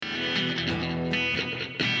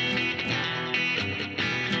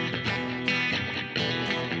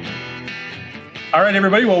All right,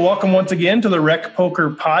 everybody. Well, welcome once again to the Rec Poker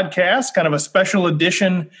Podcast, kind of a special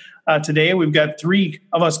edition today. We've got three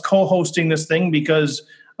of us co-hosting this thing because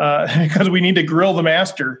we need to grill the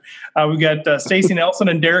master. We've got Stacey Nelson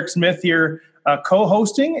and Derek Smith here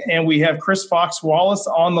co-hosting, and we have Chris Fox Wallace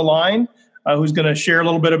on the line, who's going to share a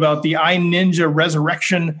little bit about the iNinja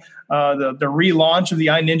Resurrection, the relaunch of the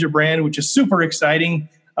iNinja brand, which is super exciting.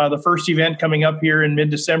 The first event coming up here in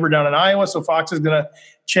mid-December down in Iowa. So Fox is going to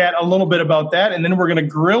chat a little bit about that, and then we're going to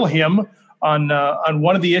grill him on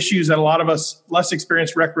one of the issues that a lot of us less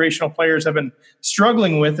experienced recreational players have been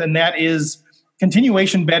struggling with, and that is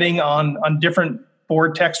continuation betting on different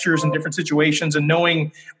board textures and different situations, and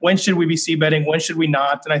knowing when should we be c-betting, when should we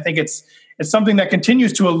not. And I think it's something that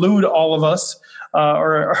continues to elude all of us,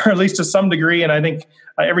 or at least to some degree. And I think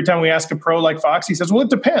every time we ask a pro like Fox, he says, well, it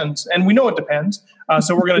depends. And we know it depends.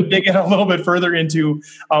 So we're going to dig in a little bit further into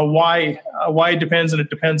why it depends, and it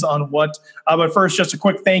depends on what. But first, just a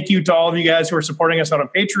quick thank you to all of you guys who are supporting us out on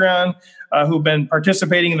Patreon, who've been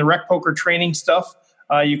participating in the Rec Poker training stuff.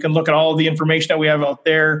 You can look at all of the information that we have out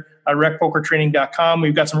there at recpokertraining.com.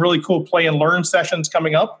 We've got some really cool play and learn sessions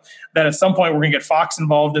coming up that at some point we're going to get Fox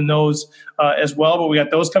involved in those as well. But we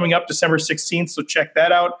got those coming up December 16th, so check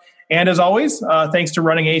that out. And as always, thanks to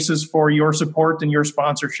Running Aces for your support and your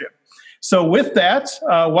sponsorship. So with that,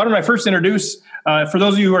 why don't I first introduce, for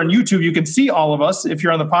those of you who are on YouTube, you can see all of us. If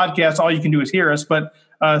you're on the podcast, all you can do is hear us. But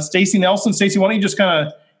Stacey Nelson, Stacey, why don't you just kind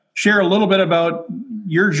of share a little bit about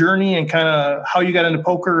your journey and kind of how you got into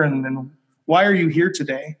poker and why are you here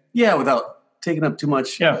today? Yeah, without taking up too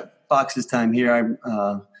much Fox's time here,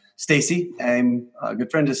 I'm Stacey. I'm a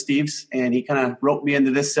good friend of Steve's, and he kind of roped me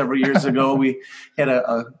into this several years ago. We had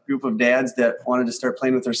a group of dads that wanted to start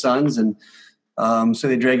playing with their sons, and so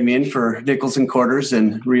they dragged me in for nickels and quarters,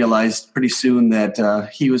 and realized pretty soon that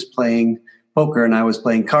he was playing poker and I was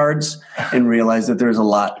playing cards, and realized that there was a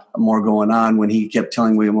lot more going on when he kept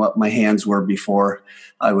telling me what my hands were before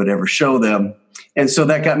I would ever show them. And so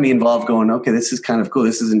that got me involved going, okay, this is kind of cool.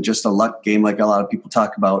 This isn't just a luck game like a lot of people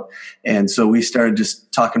talk about. And so we started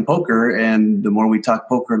just talking poker, and the more we talked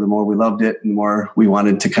poker, the more we loved it, and the more we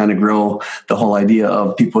wanted to kind of grow the whole idea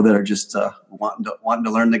of people that are just wanting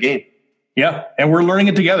to learn the game. Yeah, and we're learning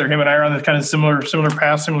it together. Him and I are on this kind of similar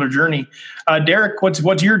path, similar journey. Derek,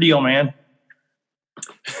 what's your deal, man?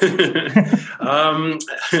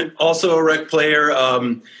 Also a rec player.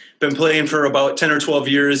 Been playing for about 10 or 12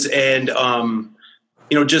 years, and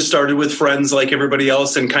just started with friends like everybody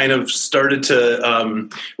else, and kind of started to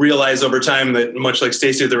realize over time that, much like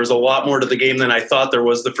Stacey, there was a lot more to the game than I thought there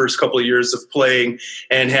was the first couple of years of playing,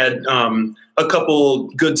 and had a couple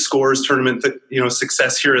good scores, tournament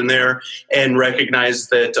success here and there, and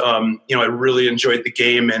recognized that I really enjoyed the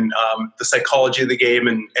game and the psychology of the game,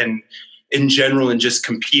 and in general, and just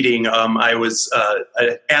competing. I was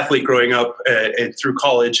an athlete growing up and through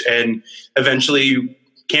college, and eventually you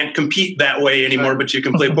can't compete that way anymore, but you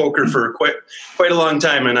can play poker for quite a long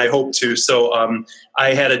time, and I hope to. So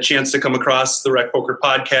I had a chance to come across the Rec Poker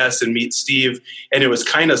Podcast and meet Steve, and it was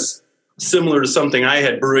kind of similar to something I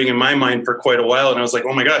had brewing in my mind for quite a while, and I was like,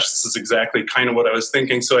 oh my gosh, this is exactly kind of what I was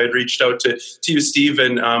thinking. So I had reached out to you, Steve,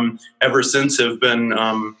 and ever since have been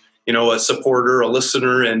a supporter, a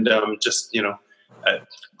listener, and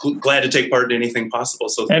glad to take part in anything possible.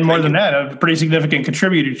 So, and more than that, a pretty significant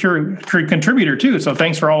contributor too. So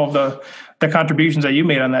thanks for all of the contributions that you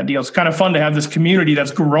made on that deal. It's kind of fun to have this community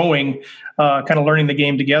that's growing, kind of learning the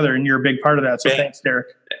game together, and you're a big part of that. So thanks, Derek.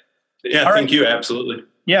 Yeah, thank you. Absolutely.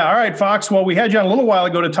 Yeah. All right, Fox. Well, we had you on a little while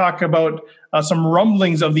ago to talk about some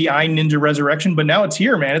rumblings of the iNinja Resurrection, but now it's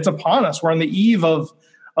here, man. It's upon us. We're on the eve of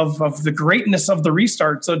the greatness of the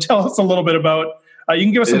restart. So tell us a little bit about, you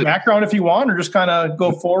can give us some background if you want, or just kind of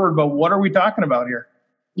go forward, but what are we talking about here?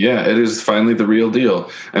 Yeah, it is finally the real deal.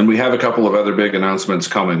 And we have a couple of other big announcements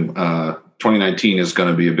coming. 2019 is going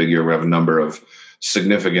to be a big year. We have a number of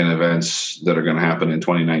significant events that are going to happen in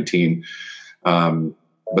 2019.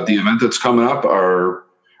 But the event that's coming up are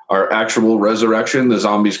our actual resurrection. The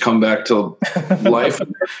zombies come back to life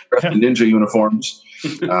and they're in ninja uniforms.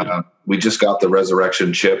 We just got the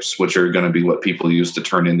resurrection chips, which are going to be what people use to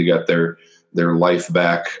turn in to get their life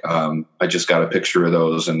back. I just got a picture of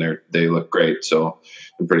those, and they look great. So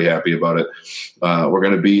I'm pretty happy about it. We're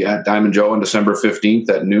going to be at Diamond Joe on December 15th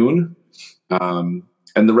at noon. And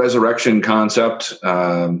the resurrection concept,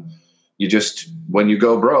 you just, when you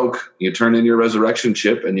go broke, you turn in your resurrection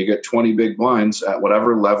chip and you get 20 big blinds at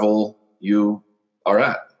whatever level you are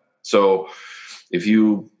at. So if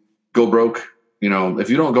you go broke, if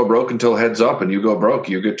you don't go broke until heads up and you go broke,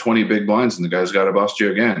 you get 20 big blinds and the guy's got to bust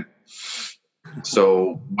you again.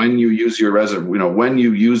 So when you use your when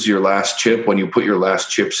you use your last chip, when you put your last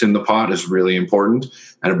chips in the pot is really important.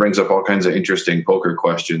 And it brings up all kinds of interesting poker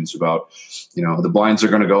questions about, the blinds are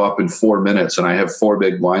going to go up in 4 minutes and I have 4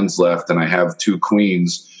 big blinds left and I have 2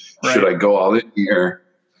 queens. Right. Should I go all in here?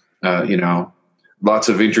 Lots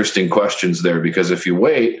of interesting questions there, because if you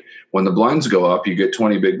wait, when the blinds go up, you get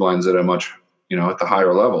 20 big blinds at a much, at the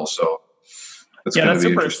higher level. So that's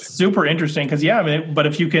super interesting. Because but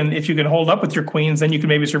if you can hold up with your queens, then you can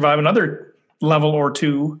maybe survive another level or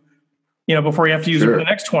 2, before you have to use it for the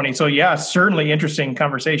next 20. So certainly interesting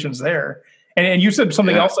conversations there. And you said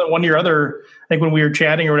something else on one of your other, I think when we were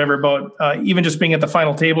chatting or whatever, about even just being at the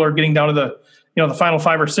final table or getting down to the, the final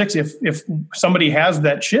 5 or 6, if somebody has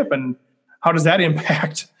that chip, and how does that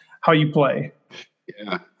impact how you play?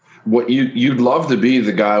 Yeah. What you'd love to be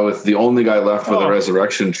the only guy left with a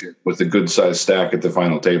resurrection chip with a good sized stack at the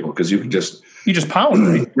final table, because you can just pound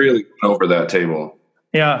right? really over that table.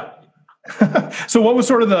 Yeah. So what was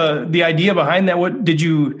sort of the idea behind that? What did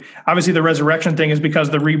you, obviously the resurrection thing is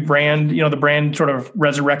because the rebrand, the brand sort of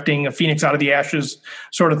resurrecting a phoenix out of the ashes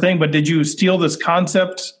sort of thing. But did you steal this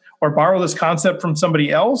concept or borrow this concept from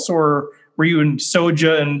somebody else, or were you and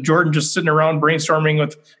Soja and Jordan just sitting around brainstorming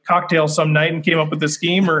with cocktails some night and came up with this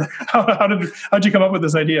scheme, or how'd you come up with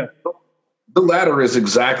this idea? The latter is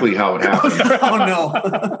exactly how it happened. Oh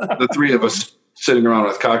no. The 3 of us sitting around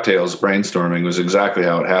with cocktails brainstorming was exactly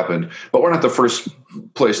how it happened. But we're not the first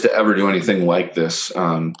place to ever do anything like this.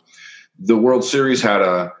 The World Series had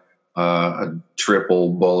a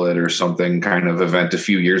triple bullet or something kind of event a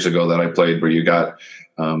few years ago that I played, where you got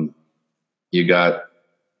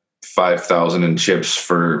 5,000 in chips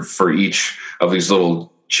for each of these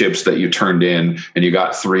little chips that you turned in, and you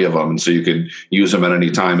got 3 of them, and so you could use them at any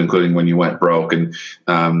time, including when you went broke. And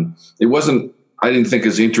I didn't think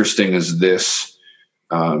as interesting as this.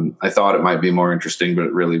 I thought it might be more interesting, but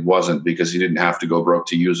it really wasn't, because you didn't have to go broke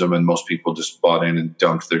to use them, and most people just bought in and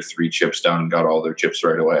dumped their 3 chips down and got all their chips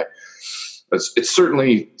right away. It's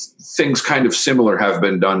certainly, things kind of similar have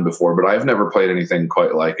been done before, but I've never played anything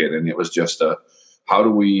quite like it. And it was just how do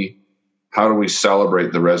we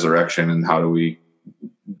celebrate the resurrection, and how do we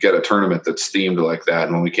get a tournament that's themed like that?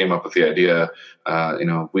 And when we came up with the idea,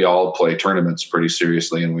 we all play tournaments pretty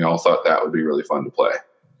seriously, and we all thought that would be really fun to play.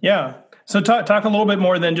 Yeah. So talk a little bit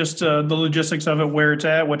more than just the logistics of it, where it's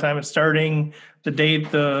at, what time it's starting, the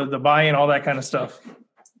date, the buy-in, all that kind of stuff.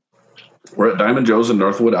 We're at Diamond Joe's in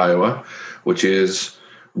Northwood, Iowa, which is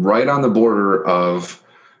right on the border of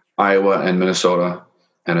Iowa and Minnesota,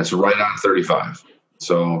 and it's right on 35.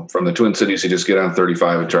 So from the Twin Cities, you just get on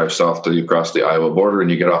 35 and drive south till you cross the Iowa border, and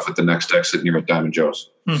you get off at the next exit, and you're at Diamond Joe's.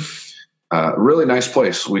 Really nice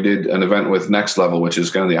place. We did an event with Next Level, which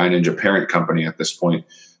is kind of the iNinja parent company at this point,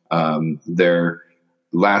 there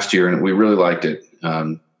last year, and we really liked it.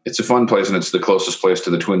 It's a fun place, and it's the closest place to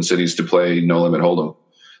the Twin Cities to play No Limit Hold'em.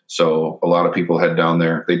 So a lot of people head down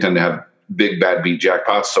there. They tend to have big bad beat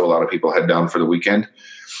jackpots, so a lot of people head down for the weekend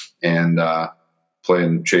and play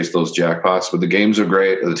and chase those jackpots. But the games are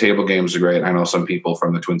great. The table games are great. I know some people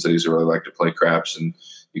from the Twin Cities who really like to play craps, and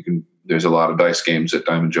there's a lot of dice games at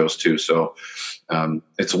Diamond Joe's too. So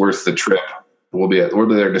it's worth the trip. We'll be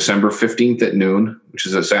there December 15th at noon, which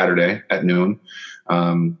is a Saturday at noon.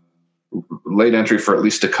 Late entry for at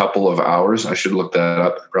least a couple of hours. I should look that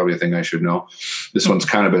up. Probably a thing I should know. This one's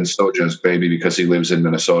kind of been Soja's baby because he lives in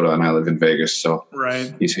Minnesota and I live in Vegas. So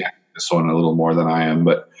he's had this one a little more than I am,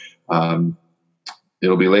 but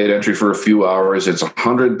it'll be late entry for a few hours. It's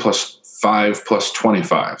 100 plus 5 plus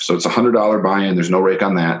 25. So it's $100 buy-in. There's no rake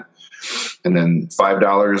on that. And then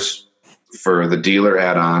 $5 for the dealer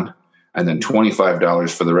add-on, and then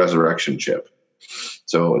 $25 for the resurrection chip.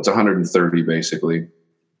 So it's 130 basically.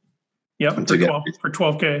 Yep, for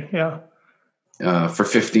 12K, yeah. For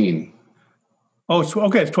 15. Oh,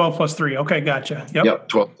 okay, it's 12 plus 3. Okay, gotcha. Yep,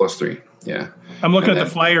 12 plus 3, yeah. I'm looking at the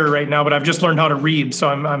flyer right now, but I've just learned how to read, so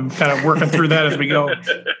I'm kind of working through that as we go.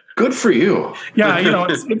 Good for you. Yeah,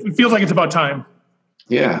 it feels like it's about time.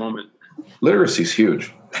 Yeah, literacy's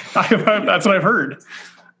huge. That's what I've heard.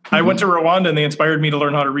 I went to Rwanda and they inspired me to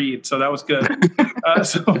learn how to read. So that was good.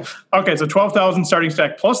 So 12,000 starting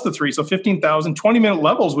stack plus the 3. So 15,000, 20-minute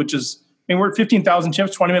levels, which is, we're at 15,000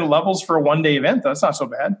 chips, 20-minute levels for a one-day event. That's not so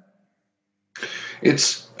bad.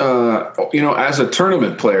 It's, as a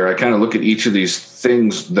tournament player, I kind of look at each of these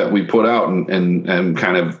things that we put out and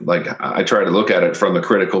kind of like, I try to look at it from the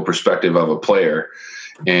critical perspective of a player.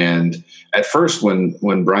 And at first,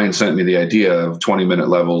 when Brian sent me the idea of 20-minute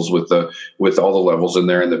levels with all the levels in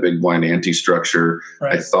there and the big blind ante structure,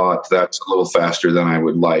 right. I thought that's a little faster than I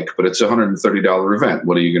would like, but it's a $130 event.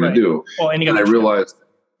 What are you going to do? Well, and I realized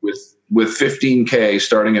with 15K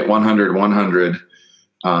starting at 100,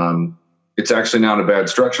 it's actually not a bad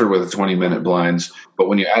structure with 20-minute blinds. But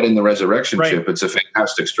when you add in the resurrection chip, it's a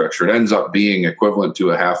fantastic structure. It ends up being equivalent to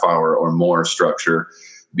a half hour or more structure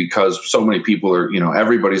because so many people are,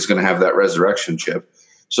 everybody's going to have that resurrection chip.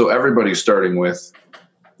 So everybody's starting with,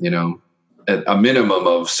 a minimum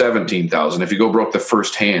of 17,000. If you go broke the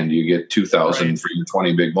first hand, you get 2,000 for your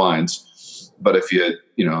 20 big blinds. But if you,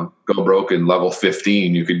 go broke in level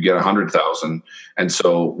 15, you could get 100,000. And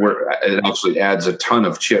so it actually adds a ton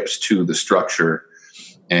of chips to the structure,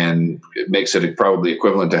 and it makes it probably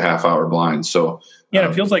equivalent to half hour blinds. So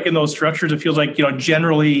it feels like in those structures, it feels like,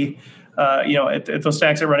 generally, at those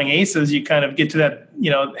stacks that are running aces, you kind of get to that,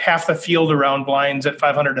 half the field around blinds at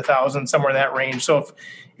 500 to 1,000, somewhere in that range. So if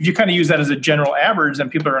you kind of use that as a general average, then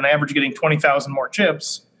people are on average getting 20,000 more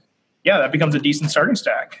chips. Yeah, that becomes a decent starting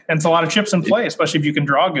stack. And it's a lot of chips in play, especially if you can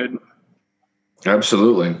draw good.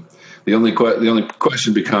 Absolutely. The only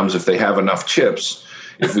question becomes if they have enough chips.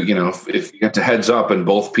 If if you get to heads up and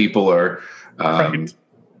both people are,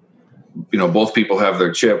 both people have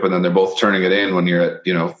their chip and then they're both turning it in when you're at,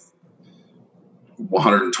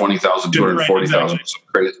 120,000, 240,000, some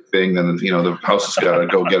crazy thing, then the house has got to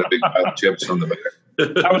go get a big pile of chips from the back.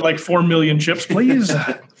 I would like 4 million chips, please.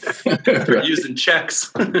 They're using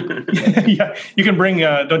checks. Yeah, you can bring.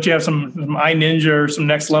 Don't you have some iNinja or some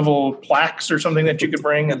next level plaques or something that you could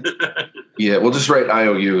bring? Yeah, we'll just write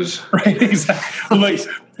IOUs. Right, exactly.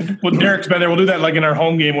 Well, Derek's been there. We'll do that like in our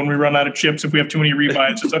home game when we run out of chips. If we have too many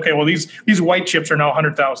rebuys, it's okay. Well, these white chips are now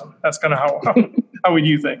 100,000. That's kind of how we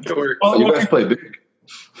do things. Well, you guys play big.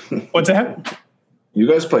 What's that? You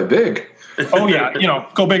guys play big. Oh yeah,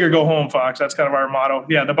 go big or go home, Fox. That's kind of our motto.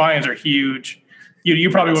 Yeah, the buy-ins are huge. You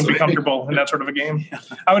probably wouldn't be comfortable in that sort of a game.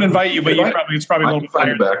 I would invite you, but it's probably a little bit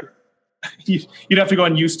higher. You'd have to go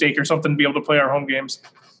on U-Stake or something to be able to play our home games.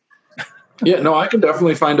 Yeah, no, I can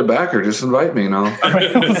definitely find a backer. Just invite me,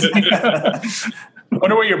 I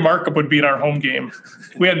wonder what your markup would be in our home game.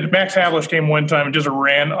 We had Max Havlish came one time and just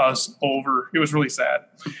ran us over. It was really sad.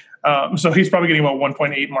 So he's probably getting about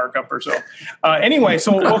 1.8 markup or so. Anyway,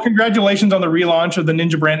 congratulations on the relaunch of the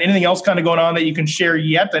Ninja brand. Anything else kind of going on that you can share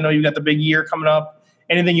yet? I know you've got the big year coming up.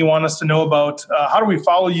 Anything you want us to know about? How do we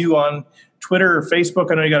follow you on Twitter or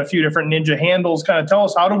Facebook? I know you got a few different Ninja handles. Kind of tell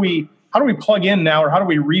us how do we plug in now, or how do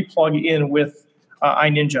we re-plug in with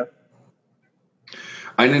iNinja?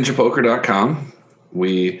 iNinjaPoker.com.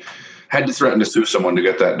 We had to threaten to sue someone to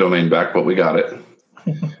get that domain back, but we got it.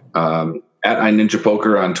 At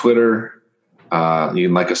iNinjaPoker on Twitter. You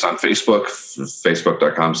can like us on Facebook,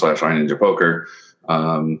 facebook.com/iNinjaPoker.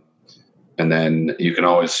 And then you can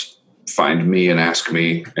always find me and ask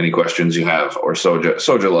me any questions you have, or Soja.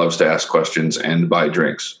 Soja loves to ask questions and buy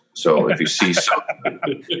drinks. So if you see something,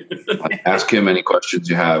 ask him any questions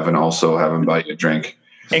you have and also have him buy you a drink.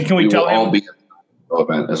 And can we tell him? All be at the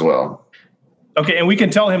event as well. Okay, and we can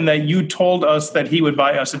tell him that you told us that he would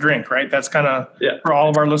buy us a drink, right? That's kind of for all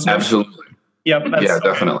of our listeners? Absolutely. Yep.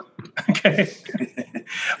 Definitely. Okay.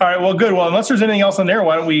 All right. Well, good. Well, unless there's anything else on there,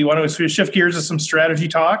 why don't we shift gears to some strategy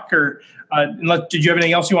talk? Or did you have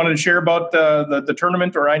anything else you wanted to share about the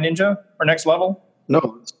tournament or iNinja or Next Level?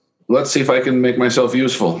 No. Let's see if I can make myself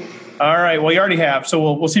useful. All right. Well, you already have.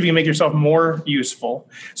 So we'll see if you can make yourself more useful.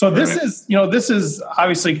 So this is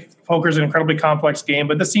obviously poker is an incredibly complex game,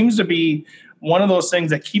 but this seems to be one of those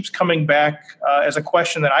things that keeps coming back as a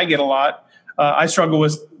question that I get a lot. I struggle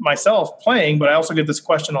with myself playing, but I also get this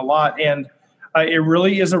question a lot. And it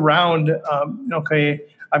really is around,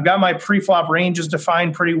 I've got my pre-flop ranges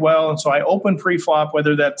defined pretty well. And so I open pre-flop,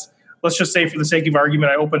 whether that's, let's just say for the sake of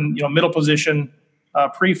argument, I open, middle position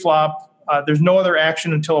pre-flop. There's no other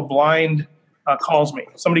action until a blind calls me.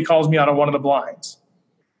 Somebody calls me out of one of the blinds.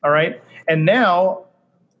 All right. And now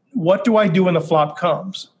what do I do when the flop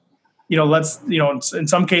comes? In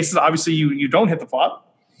some cases, obviously you don't hit the flop.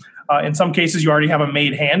 In some cases, you already have a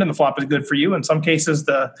made hand and the flop is good for you. In some cases,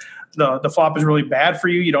 the flop is really bad for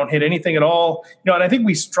you. You don't hit anything at all. And I think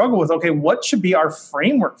we struggle with, what should be our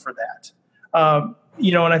framework for that? And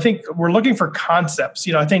I think we're looking for concepts.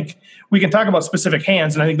 I think we can talk about specific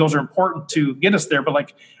hands, and I think those are important to get us there.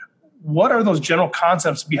 But what are those general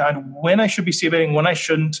concepts behind when I should be c-betting, when I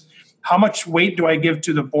shouldn't? How much weight do I give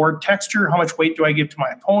to the board texture? How much weight do I give to my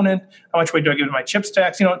opponent? How much weight do I give to my chip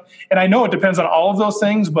stacks? And I know it depends on all of those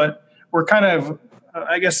things, but we're kind of,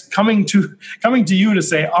 I guess, coming to you to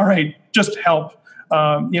say, all right, just help.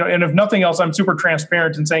 And if nothing else, I'm super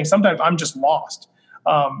transparent in saying sometimes I'm just lost.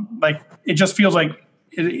 It just feels like,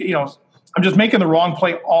 I'm just making the wrong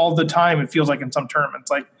play all the time. It feels like in some tournaments,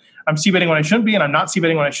 I'm c-betting when I shouldn't be, and I'm not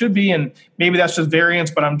c-betting when I should be. And maybe that's just variance,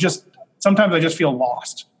 but sometimes I just feel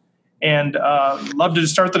lost. and love to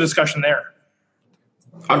just start the discussion there.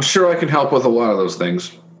 I'm sure I can help with a lot of those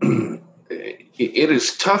things. It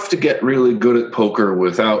is tough to get really good at poker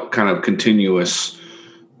without kind of continuous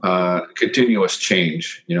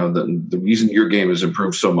change. You know, the reason your game has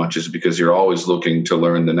improved so much is because you're always looking to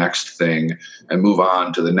learn the next thing and move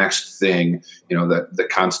on to the next thing, you know, the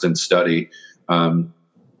constant study.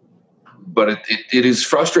 But it is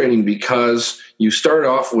frustrating because you start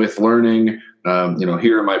off with learning,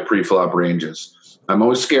 here are my pre-flop ranges. I'm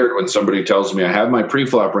always scared when somebody tells me I have my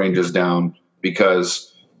pre-flop ranges down, because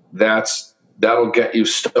that'll get you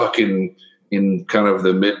stuck in kind of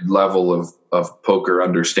the mid-level of poker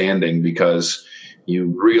understanding, because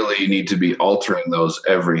you really need to be altering those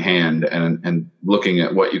every hand and looking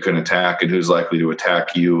at what you can attack and who's likely to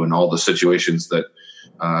attack you and all the situations that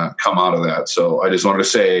come out of that. So I just wanted to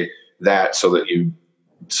say that so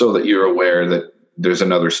that you're aware that there's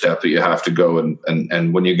another step that you have to go,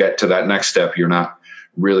 and when you get to that next step, you're not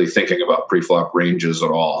really thinking about pre-flop ranges at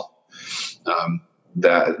all.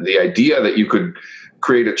 That the idea that you could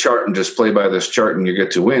create a chart and just play by this chart and you get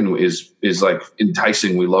to win is like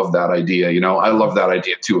enticing. We love that idea. You know, I love that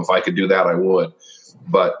idea too. If I could do that, I would,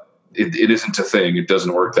 but it isn't a thing. It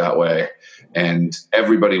doesn't work that way. And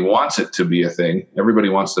everybody wants it to be a thing. Everybody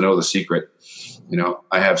wants to know the secret. You know,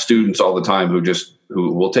 I have students all the time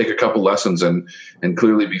who will take a couple lessons and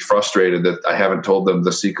clearly be frustrated that I haven't told them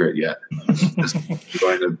the secret yet.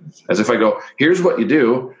 As if I go, here's what you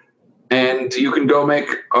do, and you can go make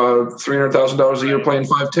 $300,000 a year playing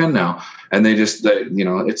 5-10 now. And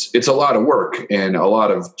it's a lot of work and a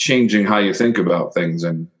lot of changing how you think about things,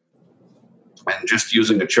 and just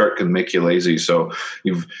using a chart can make you lazy. So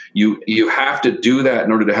you have to do that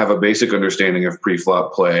in order to have a basic understanding of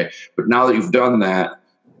pre-flop play. But now that you've done that,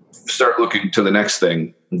 start looking to the next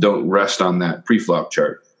thing. Don't rest on that pre-flop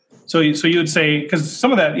chart. So you would say, because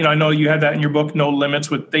some of that, I know you had that in your book, No Limits,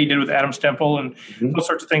 what they did with Adam Stempel and those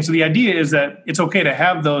sorts of things. So the idea is that it's okay to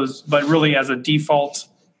have those, but really as a default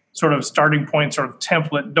sort of starting point, sort of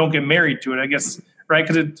template, don't get married to it, I guess, right?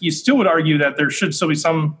 Because you still would argue that there should still be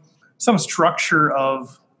some structure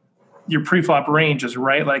of your pre-flop ranges,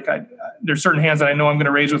 right? Like there's certain hands that I know I'm going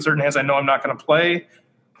to raise with, certain hands I know I'm not going to play,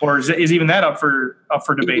 or is even that up for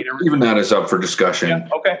debate? Even that is up for discussion. Yeah,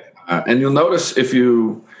 okay. And you'll notice if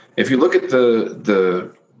you look at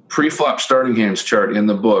the pre-flop starting hands chart in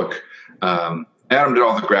the book, Adam did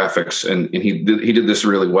all the graphics, and he did this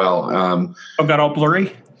really well. Got all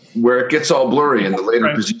blurry? Where it gets all blurry in the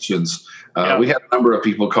later positions. We had a number of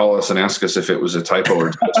people call us and ask us if it was a typo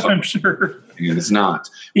or something. I'm sure. And it's not.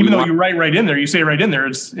 Even though you write right in there, you say right in there,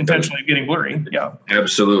 it's intentionally getting blurry. Yeah.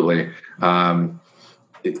 Absolutely.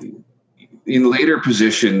 In later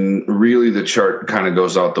position, really the chart kind of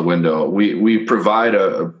goes out the window. We provide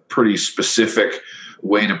a pretty specific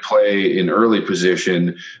way to play in early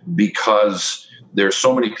position because there's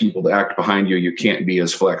so many people to act behind you, you can't be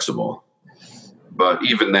as flexible. But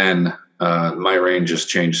even then, my range has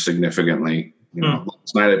changed significantly.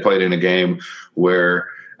 Last night I played in a game where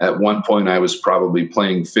at one point I was probably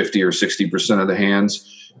playing 50 or 60% of the hands,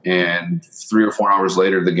 and 3 or 4 hours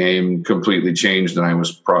later the game completely changed and I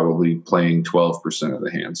was probably playing 12% of the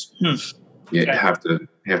hands. You have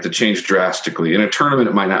to change drastically. In a tournament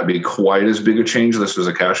it might not be quite as big a change. This was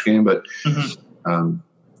a cash game, but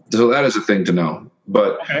so that is a thing to know.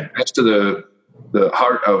 But as to the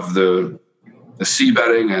heart of the C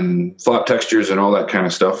betting and flop textures and all that kind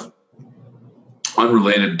of stuff,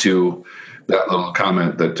 unrelated to that little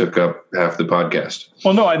comment that took up half the podcast.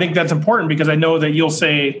 Well, no, I think that's important because I know that you'll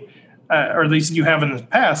say, or at least you have in the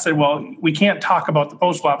past, said, well, we can't talk about the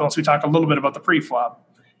post-flop unless we talk a little bit about the pre-flop.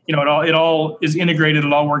 It all is integrated.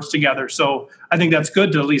 It all works together. So I think that's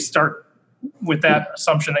good to at least start with that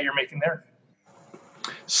assumption that you're making there.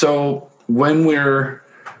 So when you're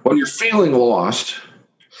feeling lost,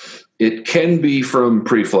 it can be from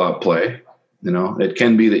pre-flop play. It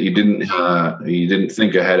can be that you didn't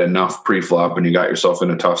think ahead enough pre-flop and you got yourself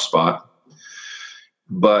in a tough spot.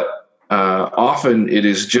 But often it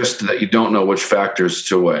is just that you don't know which factors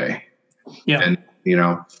to weigh. Yeah. And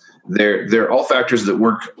they're all factors that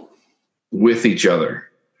work with each other.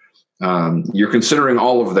 You're considering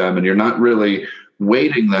all of them and you're not really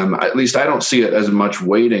weighting them. At least I don't see it as much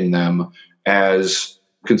weighting them as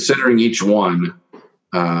considering each one.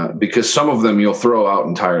 Because some of them you'll throw out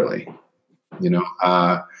entirely,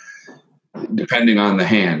 depending on the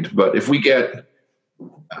hand. But if we get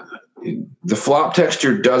the flop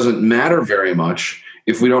texture doesn't matter very much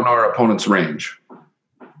if we don't know our opponent's range.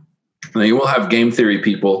 Now you will have game theory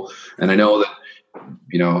people, and I know that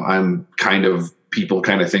I'm kind of people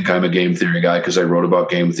kind of think I'm a game theory guy because I wrote about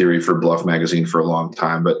game theory for Bluff Magazine for a long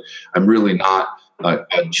time, but I'm really not a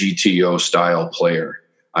GTO style player.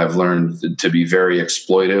 I've learned to be very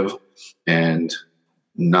exploitive and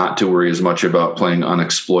not to worry as much about playing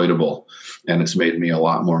unexploitable, and it's made me a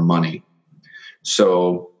lot more money.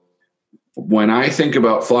 So when I think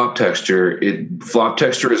about flop texture, flop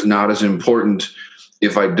texture is not as important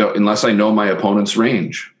unless I know my opponent's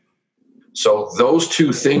range. So those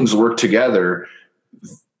two things work together,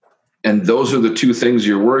 and those are the two things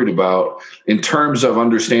you're worried about in terms of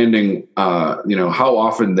understanding, how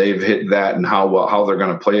often they've hit that and how they're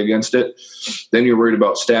going to play against it. Then you're worried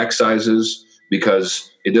about stack sizes, because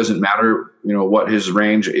it doesn't matter, what his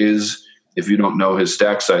range is. If you don't know his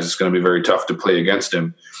stack size, it's going to be very tough to play against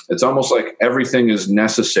him. It's almost like everything is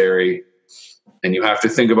necessary, and you have to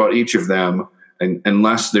think about each of them,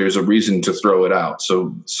 unless there's a reason to throw it out.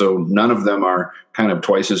 So none of them are kind of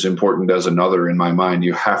twice as important as another in my mind.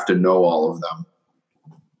 You have to know all of them.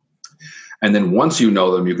 And then once you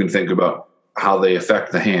know them, you can think about how they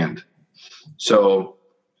affect the hand. So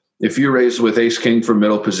if you raise with ace king from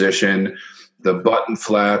middle position, the button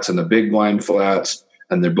flats and the big blind flats,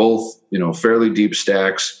 and they're both, fairly deep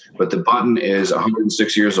stacks, but the button is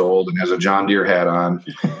 106 years old and has a John Deere hat on,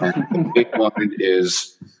 and the big blind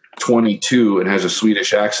is 22 and has a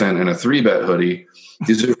Swedish accent and a 3-bet hoodie.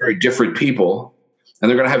 These are very different people, and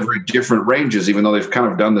they're going to have very different ranges, even though they've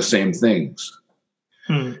kind of done the same things.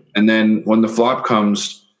 And then when the flop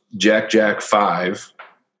comes Jack 5,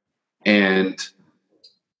 and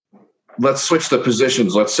let's switch the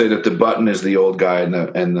positions. Let's say that the button is the old guy and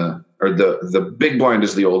the big blind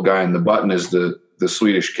is the old guy and the button is the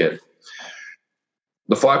Swedish kid.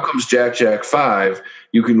 The flop comes Jack 5.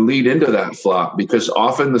 You can lead into that flop, because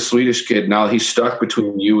often the Swedish kid, now he's stuck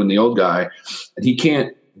between you and the old guy, and he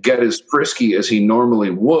can't get as frisky as he normally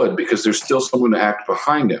would because there's still someone to act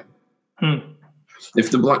behind him.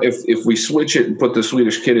 If we switch it and put the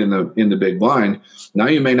Swedish kid in the big blind, now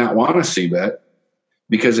you may not want to c-bet,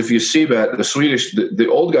 because if you c-bet, the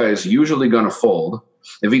old guy is usually going to fold.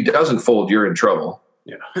 If he doesn't fold, you're in trouble.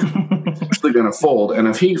 Yeah. He's usually going to fold, and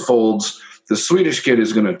if he folds, the Swedish kid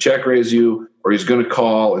is going to check raise you, or he's going to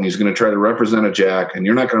call, and he's going to try to represent a jack, and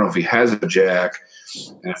you're not going to know if he has a jack.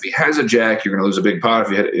 And if he has a jack, you're going to lose a big pot.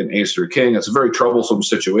 If you hit an ace or a king, it's a very troublesome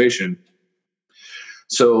situation.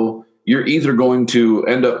 So you're either going to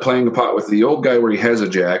end up playing a pot with the old guy where he has a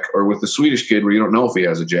jack, or with the Swedish kid where you don't know if he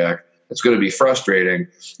has a jack. It's going to be frustrating.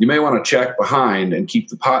 You may want to check behind and keep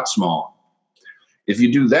the pot small. If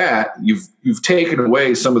you do that, you've taken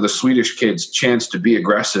away some of the Swedish kid's chance to be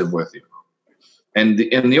aggressive with you. And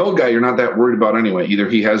the old guy, you're not that worried about anyway. Either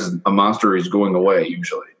he has a monster or he's going away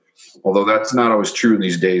usually. Although that's not always true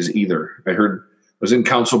these days either. I was in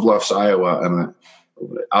Council Bluffs, Iowa, and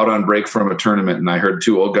out on break from a tournament, and I heard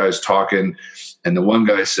two old guys talking, and the one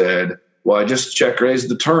guy said, "Well, I just check raised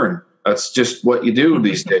the turn. That's just what you do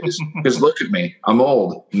these days. Because look at me, I'm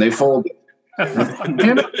old," and they folded.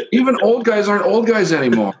 And even old guys aren't old guys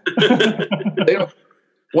anymore. They don't.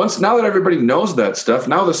 Now that everybody knows that stuff,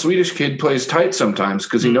 now the Swedish kid plays tight sometimes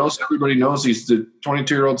because he knows everybody knows he's the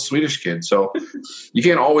 22-year-old Swedish kid. So you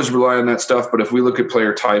can't always rely on that stuff. But if we look at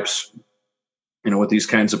player types, with these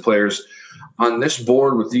kinds of players, on this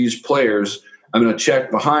board with these players, I'm going to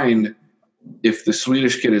check behind if the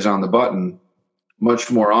Swedish kid is on the button much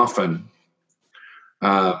more often.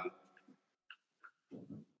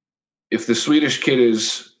 If the Swedish kid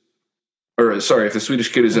is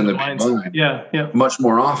in the big blind, much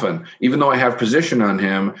more often. Even though I have position on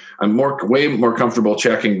him, I'm way more comfortable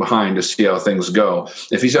checking behind to see how things go.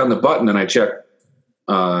 If he's on the button and I check,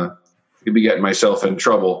 I could be getting myself in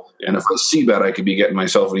trouble. And if I c-bet, I could be getting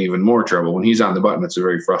myself in even more trouble. When he's on the button, it's a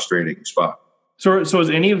very frustrating spot. So is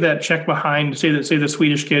any of that check behind, say the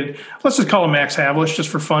Swedish kid, let's just call him Max Havlish just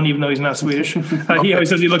for fun, even though he's not Swedish. He always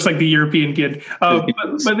says he looks like the European kid. But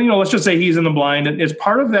let's just say he's in the blind. Is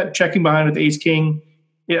part of that checking behind with ace king,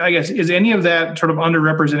 I guess, is any of that sort of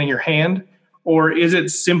underrepresenting your hand? Or is it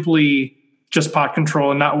simply just pot control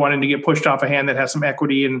and not wanting to get pushed off a hand that has some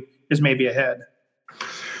equity and is maybe ahead?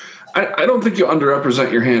 I don't think you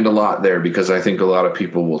underrepresent your hand a lot there, because I think a lot of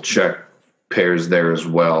people will check pairs there as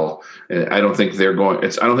well. I don't think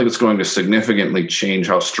it's going to significantly change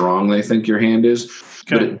how strong they think your hand is,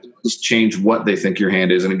 but it does change what they think your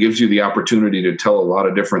hand is, and it gives you the opportunity to tell a lot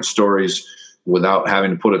of different stories without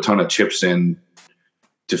having to put a ton of chips in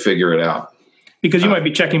to figure it out. Because you might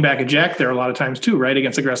be checking back a jack there a lot of times too, right,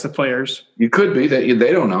 against aggressive players. You could be that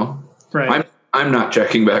they don't know. Right. I'm not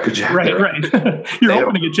checking back a jack. Right. You're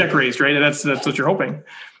hoping to get check raised, right? That's what you're hoping.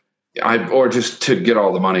 or just to get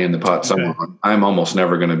all the money in the pot. Okay. I'm almost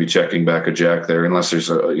never going to be checking back a jack there unless there's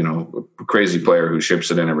a crazy player who ships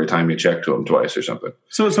it in every time you check to him twice or something.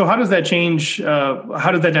 So how does that change?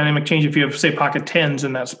 How does that dynamic change if you have, say, pocket tens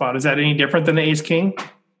in that spot? Is that any different than the ace king?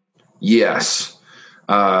 Yes.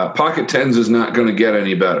 Pocket tens is not going to get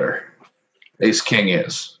any better. Ace king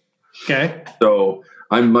is. Okay. So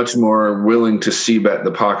I'm much more willing to c-bet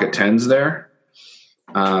the pocket tens there.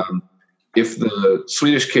 If the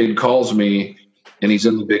Swedish kid calls me and he's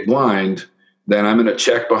in the big blind, then I'm going to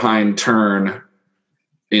check behind turn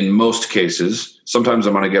in most cases. Sometimes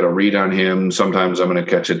I'm going to get a read on him. Sometimes I'm going to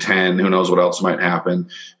catch a 10. Who knows what else might happen.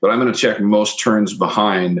 But I'm going to check most turns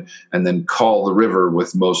behind and then call the river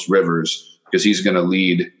with most rivers because he's going to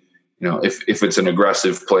lead. If it's an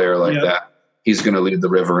aggressive player like that, he's going to lead the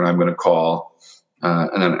river and I'm going to call.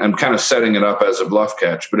 And then I'm kind of setting it up as a bluff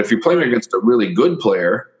catch. But if you're playing against a really good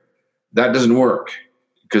player, that doesn't work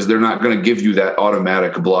because they're not going to give you that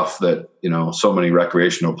automatic bluff that, so many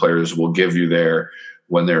recreational players will give you there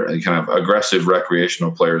when they're kind of aggressive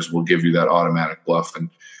recreational players will give you that automatic bluff and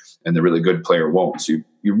the really good player won't. So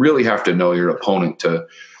you really have to know your opponent to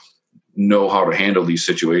know how to handle these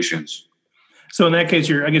situations. So in that case,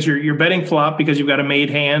 you're betting flop because you've got a made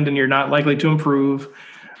hand and you're not likely to improve.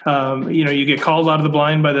 You get called out of the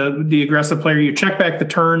blind by the aggressive player. You check back the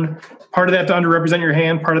turn. Part of that to underrepresent your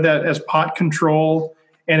hand, part of that as pot control,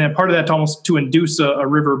 and then part of that to almost to induce a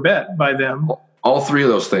river bet by them. All three of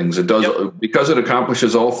those things. It does because it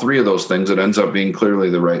accomplishes all three of those things. It ends up being clearly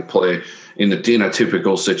the right play in a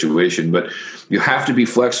typical situation. But you have to be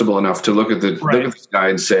flexible enough to look at this guy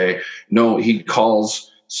and say, no, he calls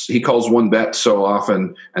one bet so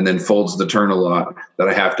often and then folds the turn a lot that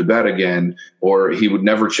I have to bet again, or he would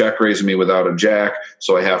never check raise me without a jack,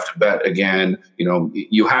 so I have to bet again.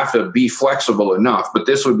 You have to be flexible enough, but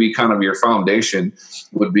this would be kind of your foundation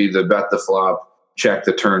would be the bet the flop, check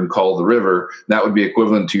the turn, call the river. That would be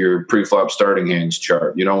equivalent to your pre-flop starting hands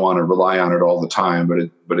chart. You don't want to rely on it all the time,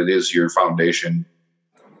 but it is your foundation.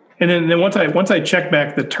 And then once I check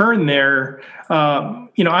back the turn there,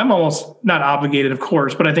 I'm almost not obligated, of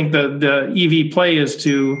course, but I think the EV play is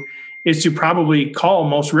to probably call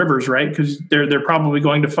most rivers, right? Because they're probably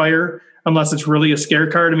going to fire unless it's really a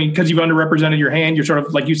scare card. I mean, because you've underrepresented your hand, you're sort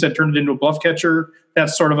of, like you said, turned it into a bluff catcher.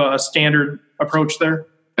 That's sort of a standard approach there.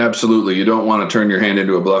 Absolutely. You don't want to turn your hand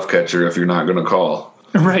into a bluff catcher if you're not going to call.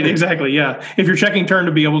 Right. Exactly. Yeah. If you're checking turn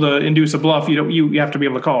to be able to induce a bluff, you have to be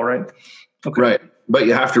able to call, right? Okay. Right. But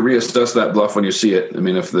you have to reassess that bluff when you see it. I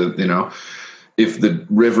mean, if the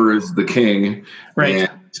river is the king, right,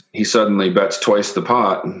 and he suddenly bets twice the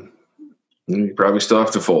pot, you probably still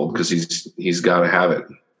have to fold because he's got to have it.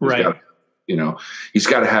 He's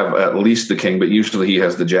got to have at least the king, but usually he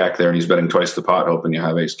has the jack there and he's betting twice the pot, hoping you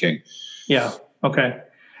have ace king. Yeah. Okay.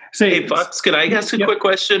 Hey, Fox, could I ask a quick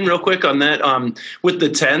question real quick on that? With the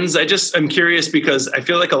tens, I'm curious because I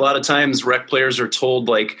feel like a lot of times rec players are told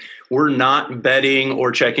like we're not betting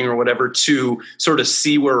or checking or whatever to sort of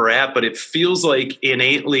see where we're at, but it feels like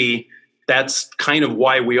innately that's kind of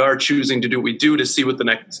why we are choosing to do what we do to see what the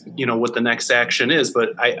next action is. But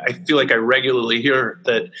I feel like I regularly hear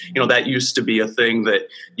that, that used to be a thing that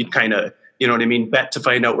you'd kind of, bet to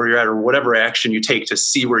find out where you're at or whatever action you take to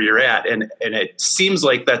see where you're at. And it seems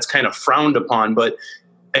like that's kind of frowned upon, but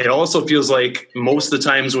it also feels like most of the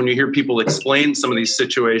times when you hear people explain some of these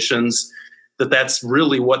situations, that's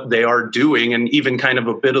really what they are doing. And even kind of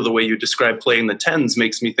a bit of the way you describe playing the tens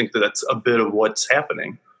makes me think that that's a bit of what's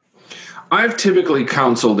happening. I've typically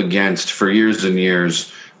counseled against for years and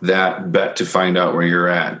years that bet to find out where you're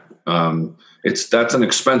at. That's an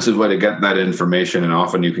expensive way to get that information, and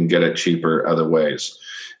often you can get it cheaper other ways.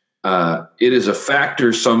 It is a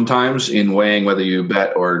factor sometimes in weighing whether you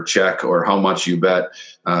bet or check or how much you bet.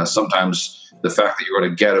 Sometimes the fact that you're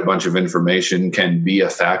going to get a bunch of information can be a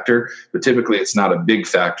factor, but typically it's not a big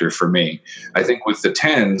factor for me. I think with the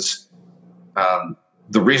tens,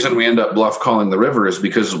 the reason we end up bluff calling the river is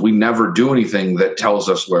because we never do anything that tells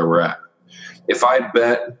us where we're at. If I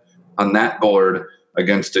bet on that board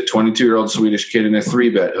against a 22-year-old Swedish kid in a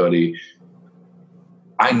 3-bet hoodie,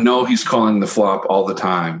 I know he's calling the flop all the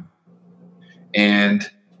time. And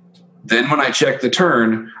then when I check the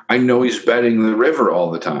turn, I know he's betting the river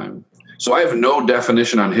all the time. So I have no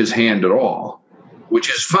definition on his hand at all, which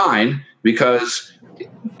is fine because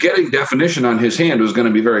getting definition on his hand was going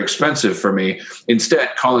to be very expensive for me.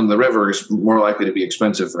 Instead, calling the river is more likely to be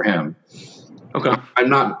expensive for him. Okay. I'm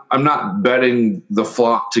not betting the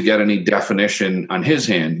flop to get any definition on his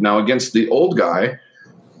hand. Now against the old guy,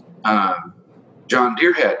 John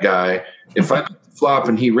Deere hat guy, if I bet the flop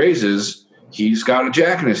and he raises, he's got a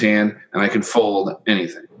jack in his hand and I can fold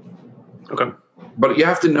anything. Okay. But you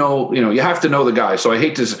have to know the guy. So I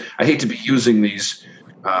hate to be using these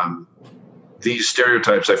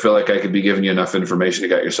stereotypes. I feel like I could be giving you enough information to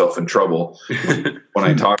get yourself in trouble when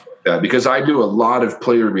I talk like that, because I do a lot of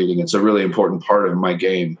player reading. It's a really important part of my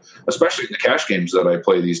game, especially in the cash games that I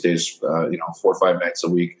play these days, 4 or 5 nights a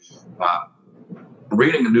week.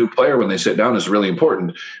 Reading a new player when they sit down is really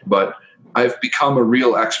important, but I've become a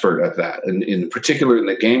real expert at that. And in particular, in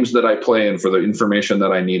the games that I play and for the information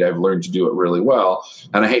that I need, I've learned to do it really well.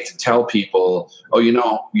 And I hate to tell people,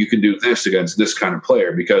 you can do this against this kind of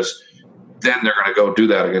player, because then they're going to go do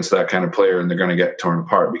that against that kind of player and they're going to get torn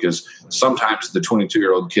apart, because sometimes the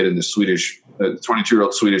 22-year-old kid in the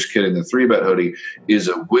 22-year-old Swedish kid in the 3-bet hoodie is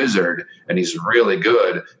a wizard and he's really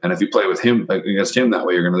good. And if you play with him against him that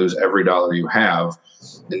way, you're going to lose every dollar you have.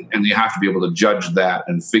 And you have to be able to judge that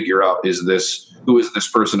and figure out, who is this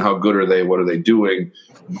person? How good are they? What are they doing?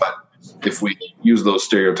 But if we use those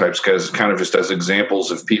stereotypes kind of just as examples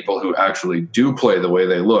of people who actually do play the way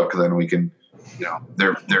they look, then we can,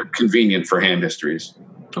 they're convenient for hand histories.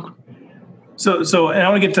 Okay. So, and I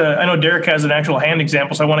want to get to, I know Derek has an actual hand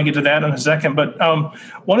example, so I want to get to that in a second. But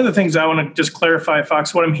one of the things I want to just clarify,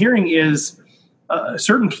 Fox, what I'm hearing is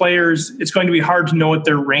certain players, it's going to be hard to know what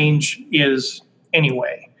their range is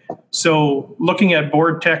anyway. So looking at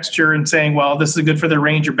board texture and saying, well, this is good for their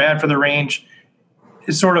range or bad for their range,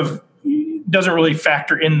 it sort of doesn't really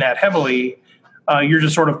factor in that heavily. You're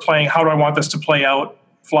just sort of playing, how do I want this to play out,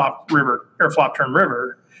 flop river or flop turn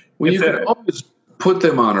river. Well, you can always put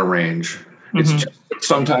them on a range. It's just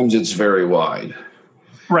sometimes it's very wide.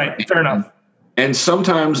 Right. Fair enough. And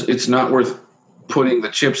sometimes it's not worth putting the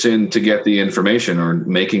chips in to get the information or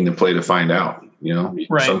making the play to find out.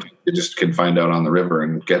 Right. Sometimes you just can find out on the river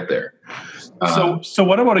and get there. So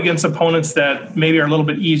what about against opponents that maybe are a little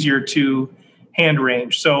bit easier to hand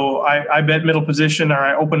range? So I bet middle position, or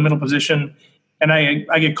I open middle position, and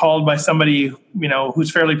I get called by somebody,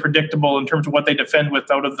 who's fairly predictable in terms of what they defend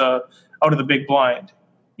with out of the big blind.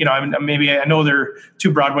 Maybe I know they're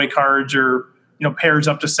 2 Broadway cards, or pairs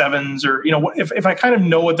up to 7s, or if I kind of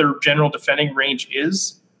know what their general defending range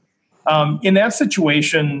is, in that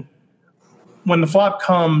situation, when the flop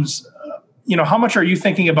comes, how much are you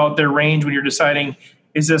thinking about their range when you're deciding,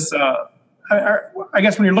 is this? I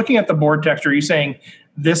guess when you're looking at the board texture, are you saying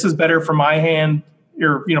this is better for my hand,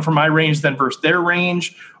 or for my range than versus their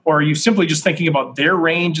range? Or are you simply just thinking about their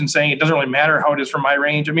range and saying it doesn't really matter how it is for my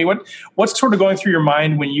range? I mean, what's sort of going through your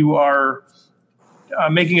mind when you are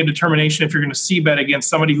making a determination if you're going to c-bet against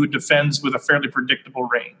somebody who defends with a fairly predictable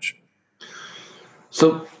range?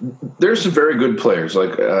 So there's some very good players,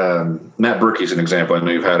 like Matt Berkey's an example. I know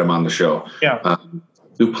you've had him on the show. Yeah.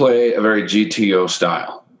 Who play a very GTO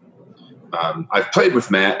style. I've played with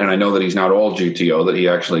Matt, and I know that he's not all GTO, that he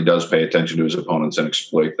actually does pay attention to his opponents and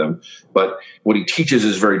exploit them. But what he teaches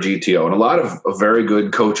is very GTO. And a lot of very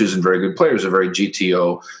good coaches and very good players have a very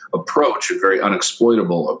GTO approach, a very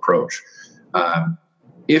unexploitable approach.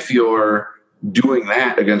 If you're doing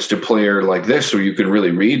that against a player like this, where you can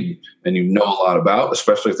really read and you know a lot about,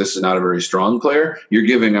 especially if this is not a very strong player, you're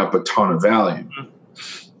giving up a ton of value.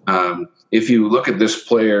 If you look at this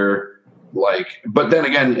player, but then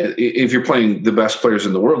again, if you're playing the best players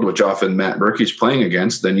in the world, which often Matt Berkey's playing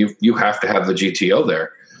against, then you have to have the GTO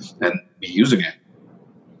there and be using it.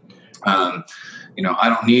 I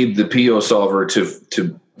don't need the PO solver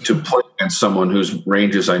to play against someone whose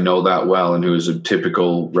ranges I know that well and who is a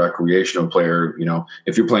typical recreational player.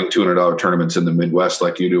 If you're playing $200 tournaments in the Midwest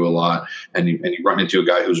like you do a lot, and you run into a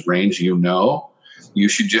guy whose range you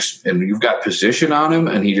should and you've got position on him,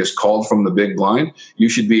 and he just called from the big blind, you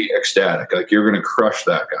should be ecstatic. Like, you're going to crush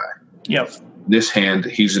that guy. Yep. This hand,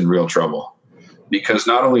 he's in real trouble, because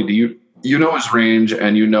not only do you know his range,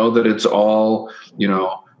 and you know that it's all,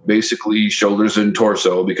 basically shoulders and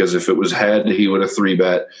torso, because if it was head, he would have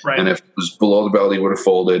 3-bet. Right. And if it was below the belt, he would have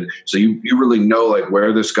folded. So you really know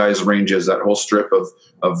where this guy's range is, that whole strip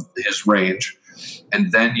of his range.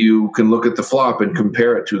 And then you can look at the flop and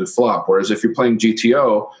compare it to the flop. Whereas if you're playing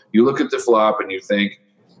GTO, you look at the flop and you think,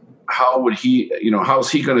 how's he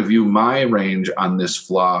going to view my range on this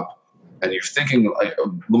flop? And you're thinking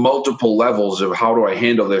multiple levels of, how do I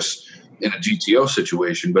handle this in a GTO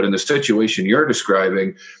situation? But in the situation you're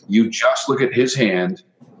describing, you just look at his hand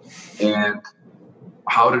and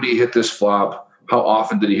how did he hit this flop? How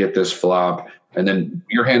often did he hit this flop? And then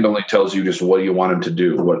your hand only tells you just what do you want him to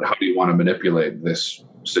do? How do you want to manipulate this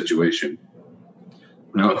situation?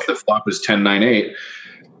 If the flop is 10-9-8,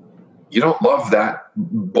 you don't love that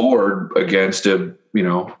board against a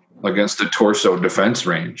torso defense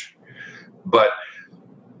range. But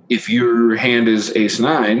if your hand is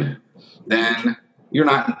ace-9, then you're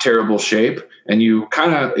not in terrible shape, and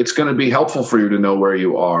it's going to be helpful for you to know where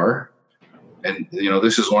you are. And,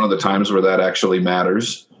 this is one of the times where that actually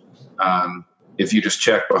matters. If you just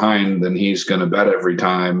check behind, then he's going to bet every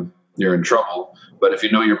time, you're in trouble. But if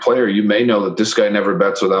you know your player, you may know that this guy never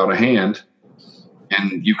bets without a hand.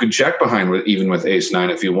 And you can check behind even with ace nine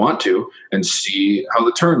if you want to, and see how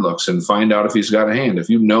the turn looks and find out if he's got a hand. If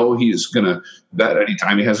you know he's going to bet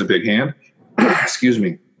anytime he has a big hand, excuse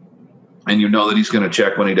me, and you know that he's going to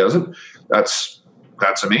check when he doesn't, that's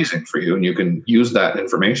amazing for you, and you can use that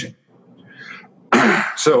information.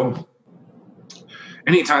 So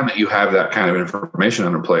anytime that you have that kind of information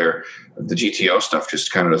on a player, the GTO stuff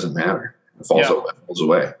just kind of doesn't matter. It falls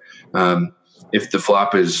away. If the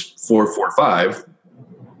flop is 4-4-5,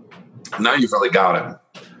 now you've really got him,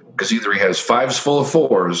 because either he has fives full of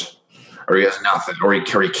fours, or he has nothing, or he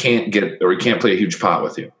can't play a huge pot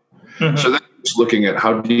with you. Mm-hmm. So then just looking at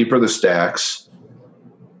how deep are the stacks.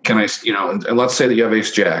 Can I, and let's say that you have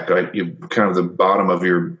ace jack, right? You kind of the bottom of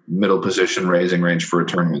your middle position raising range for a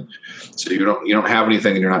tournament. So you don't have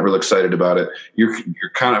anything, and you're not real excited about it. You're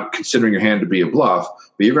kind of considering your hand to be a bluff,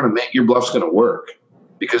 but you're going to make your bluff's going to work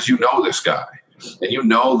because you know this guy, and you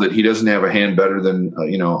know that he doesn't have a hand better than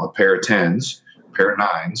a pair of tens, a pair of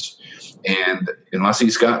nines, and unless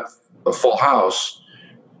he's got a full house,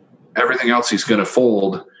 everything else he's going to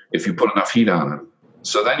fold if you put enough heat on him.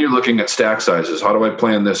 So then you're looking at stack sizes. How do I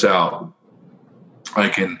plan this out? I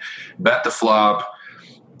can bet the flop.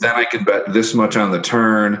 Then I can bet this much on the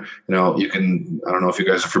turn. You can, I don't know if you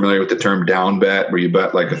guys are familiar with the term down bet, where you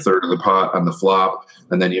bet like a third of the pot on the flop,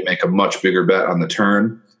 and then you make a much bigger bet on the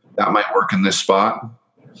turn. That might work in this spot.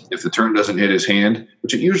 If the turn doesn't hit his hand,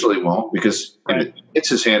 which it usually won't, because if it hits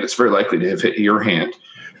his hand, it's very likely to have hit your hand.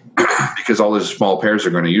 Because all his small pairs are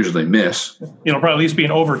going to usually miss. Probably at least be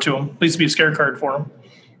an over to him, at least be a scare card for him.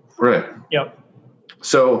 Right. Yep.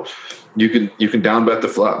 So you can down bet the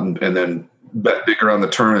flop and then bet bigger on the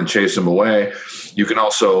turn and chase him away. You can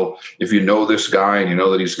also, if you know this guy and you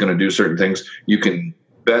know that he's going to do certain things, you can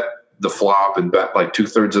bet the flop and bet like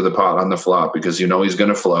 2/3 of the pot on the flop because you know he's going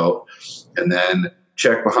to float, and then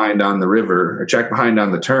check behind on the river or check behind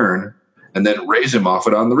on the turn and then raise him off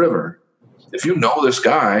it on the river. If you know this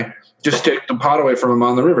guy, just take the pot away from him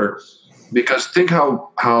on the river, because think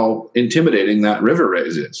how intimidating that river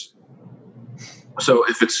raise is. So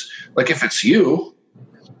if it's you,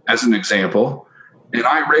 as an example, and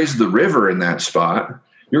I raise the river in that spot,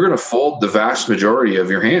 you're going to fold the vast majority of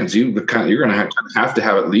your hands. You're going to have to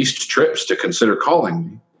have at least trips to consider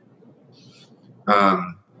calling me.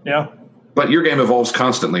 Yeah. But your game evolves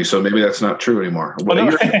constantly, so maybe that's not true anymore. Well,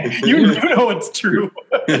 no, you know it's true.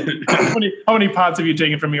 How many pots have you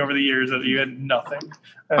taken from me over the years that you had nothing?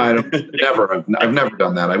 I've never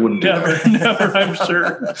done that. I wouldn't do that. Never, I'm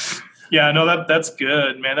sure. Yeah, no, that's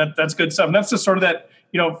good, man. That's good stuff. And that's just sort of that,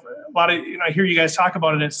 a lot of, I hear you guys talk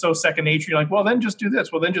about it, and it's so second nature. You're like, well, then just do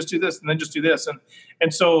this. Well, then just do this, and then just do this.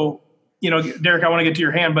 And so, Derek, I want to get to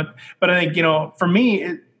your hand, but I think, for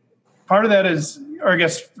me, part of that is, or I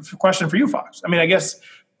guess question for you, Fox. I mean, I guess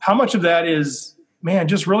how much of that is, man,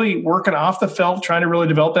 just really working off the felt, trying to really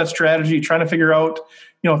develop that strategy, trying to figure out,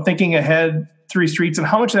 thinking ahead 3 streets, and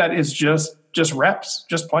how much of that is just reps,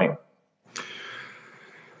 just playing?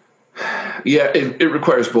 Yeah, it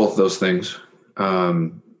requires both those things.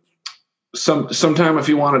 Sometime if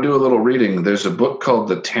you want to do a little reading, there's a book called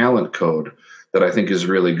The Talent Code that I think is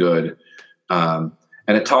really good. And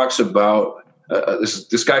it talks about,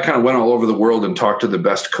 this guy kind of went all over the world and talked to the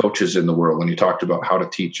best coaches in the world, and he talked about how to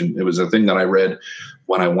teach. And it was a thing that I read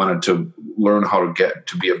when I wanted to learn how to get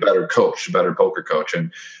to be a better coach, a better poker coach.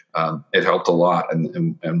 And it helped a lot.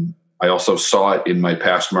 And I also saw it in my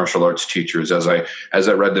past martial arts teachers. As I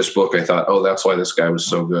read this book, I thought, oh, that's why this guy was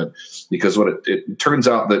so good. Because it turns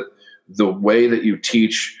out that the way that you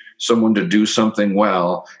teach someone to do something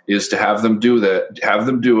well is to have them do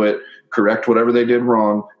it, correct whatever they did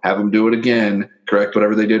wrong, have them do it again, correct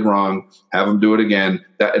whatever they did wrong, have them do it again.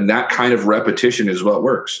 That kind of repetition is what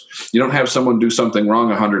works. You don't have someone do something wrong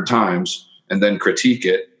 100 times and then critique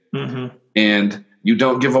it. Mm-hmm. And you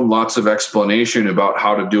don't give them lots of explanation about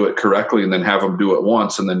how to do it correctly and then have them do it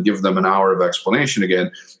once and then give them an hour of explanation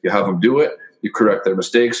again. You have them do it, you correct their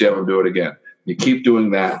mistakes, you have them do it again. You keep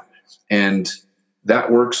doing that. And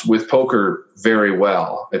that works with poker very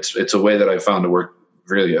well. It's a way that I found to work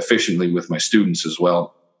really efficiently with my students as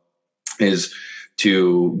well, is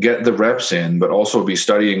to get the reps in, but also be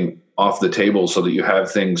studying off the table so that you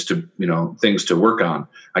have things to work on.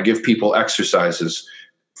 I give people exercises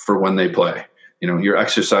for when they play. Your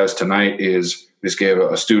exercise tonight is, just gave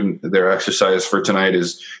a student, their exercise for tonight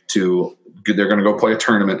is they're going to go play a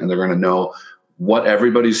tournament, and they're going to know what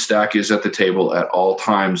everybody's stack is at the table at all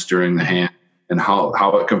times during the hand and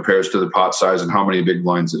how it compares to the pot size and how many big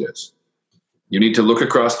blinds it is. You need to look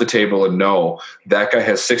across the table and know that guy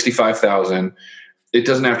has 65,000. It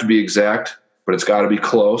doesn't have to be exact, but it's got to be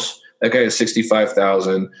close. That guy has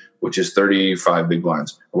 65,000, which is 35 big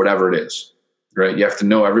blinds, or whatever it is, right? You have to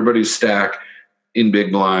know everybody's stack in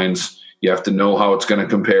big blinds. You have to know how it's going to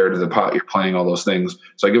compare to the pot you're playing, all those things.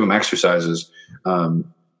 So I give them exercises and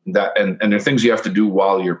they're things you have to do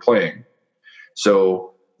while you're playing.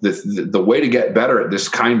 So the way to get better at this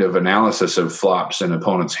kind of analysis of flops and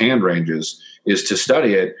opponents' hand ranges is to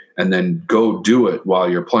study it and then go do it while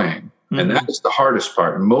you're playing. Mm-hmm. And that is the hardest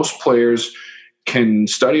part. Most players can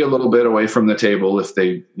study a little bit away from the table if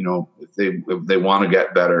they want to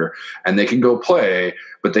get better, and they can go play,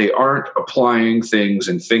 but they aren't applying things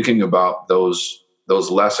and thinking about those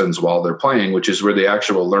lessons while they're playing, which is where the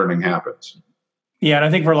actual learning happens. Yeah, and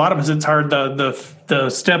I think for a lot of us, it's hard. The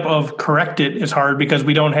step of correct it is hard because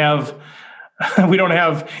we don't have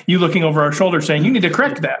you looking over our shoulder saying you need to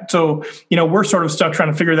correct that. So we're sort of stuck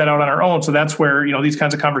trying to figure that out on our own. So that's where these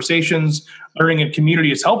kinds of conversations, learning in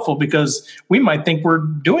community is helpful because we might think we're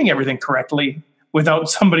doing everything correctly without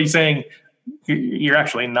somebody saying you're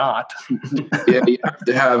actually not. Yeah, you have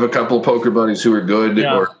to have a couple of poker buddies who are good,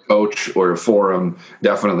 or a coach or a forum.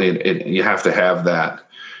 Definitely, you have to have that.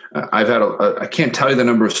 I've had I can't tell you the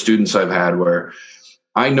number of students I've had where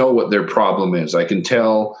I know what their problem is. I can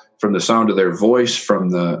tell from the sound of their voice, from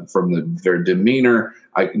their demeanor.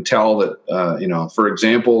 I can tell that, for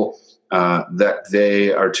example, that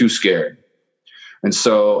they are too scared. And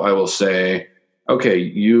so I will say, okay,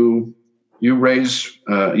 you raise,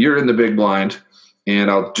 you're in the big blind,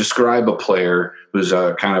 and I'll describe a player who's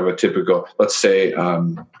kind of a typical, let's say,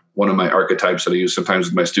 one of my archetypes that I use sometimes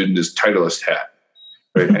with my student is Titleist hat.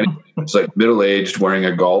 Right? And it's like middle-aged,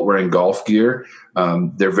 wearing golf gear.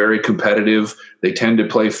 They're very competitive. They tend to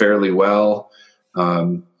play fairly well,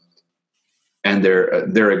 and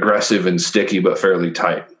they're aggressive and sticky, but fairly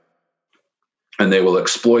tight. And they will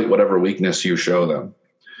exploit whatever weakness you show them.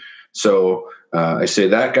 So I say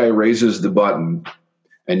that guy raises the button,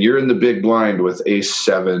 and you're in the big blind with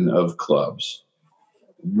ace-7 of clubs.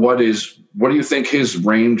 What do you think his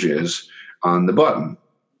range is on the button?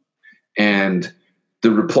 And the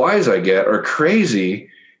replies I get are crazy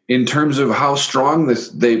in terms of how strong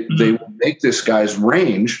they make this guy's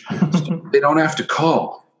range, so they don't have to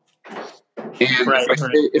call. And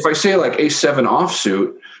if I say like ace-7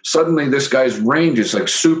 offsuit, suddenly this guy's range is like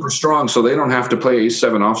super strong, so they don't have to play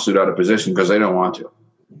ace-7 offsuit out of position because they don't want to.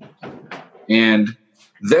 And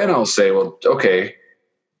then I'll say, well, okay.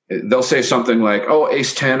 They'll say something like, oh,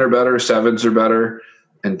 ace-10 are better, 7s are better,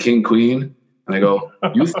 and king-queen. And I go,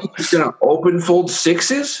 you think he's going to open fold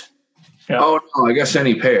 6s? Yeah. Oh, no, I guess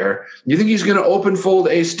any pair. You think he's going to open fold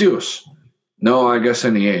ace-deuce? No, I guess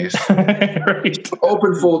any ace. Right.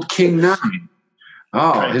 Open fold king-9.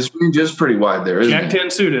 Oh, right. His range is pretty wide there, isn't it?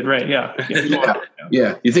 Jack-10 suited, right, yeah.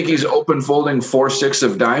 Yeah. You think he's open folding 4-6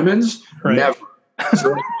 of diamonds? Right. Never.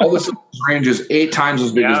 So all this range is 8 times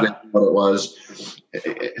as big as what it was.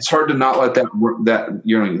 It's hard to not let that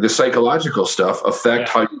the psychological stuff affect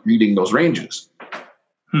how you're reading those ranges.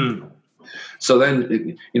 So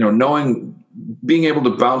then, being able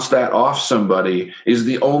to bounce that off somebody is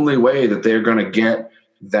the only way that they're going to get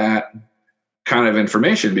that kind of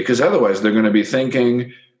information, because otherwise they're going to be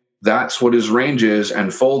thinking that's what his range is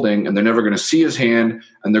and folding, and they're never going to see his hand,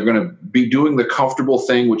 and they're going to be doing the comfortable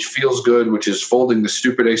thing, which feels good, which is folding the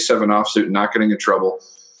stupid ace-7 offsuit and not getting in trouble.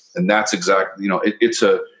 And that's exactly, it's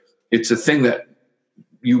a thing that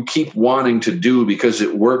you keep wanting to do because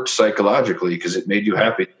it worked psychologically, because it made you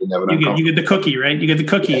happy. You get the cookie, right? You get the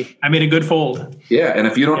cookie. I made a good fold. Yeah, and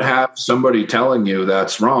if you don't have somebody telling you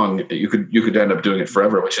that's wrong, you could end up doing it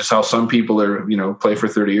forever, which is how some people are, play for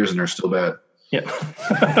 30 years and are still bad. Yeah. You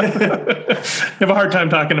have a hard time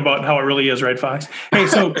talking about how it really is, right, Fox? Hey,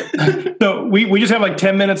 so we just have like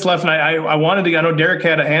 10 minutes left, and I wanted to, I know Derek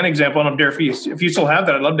had a hand example. I don't know, Derek, if you still have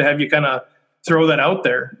that, I'd love to have you kind of throw that out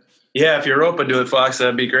there. Yeah, if you're open to it, Fox,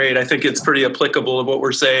 that'd be great. I think it's pretty applicable to what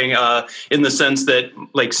we're saying in the sense that,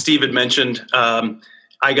 like Steve had mentioned,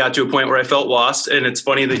 I got to a point where I felt lost. And it's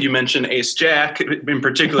funny that you mentioned ace-jack in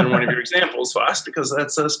particular in one of your examples, Fox, because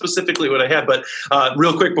that's specifically what I had. But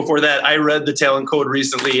real quick before that, I read The Talent Code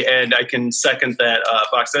recently, and I can second that,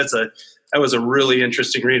 Fox. That was a really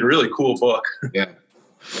interesting read, a really cool book. Yeah.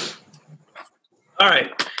 All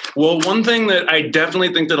right. Well, one thing that I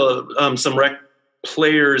definitely think that some rec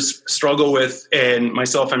players struggle with, and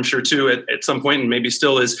myself I'm sure too at some point, and maybe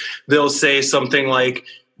still, is they'll say something like,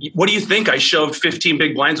 what do you think? I shoved 15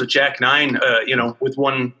 big blinds with Jack-9, with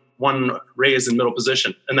one one raise in middle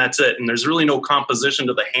position, and that's it. And there's really no composition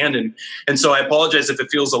to the hand. And so I apologize if it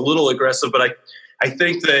feels a little aggressive, but I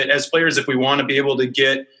think that as players, if we want to be able to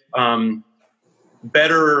get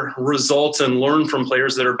better results and learn from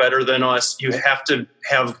players that are better than us, you have to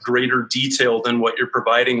have greater detail than what you're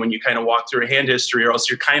providing when you kind of walk through a hand history, or else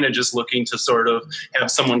you're kind of just looking to sort of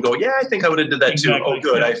have someone go, yeah, I think I would have did that too. Oh,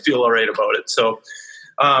 good. I feel all right about it. So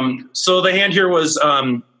the hand here was,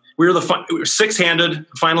 we were 6-handed,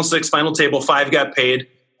 final 6, final table, 5 got paid.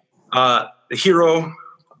 The hero,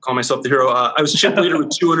 I'll call myself the hero. I was chip leader with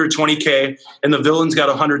 220K, and the villains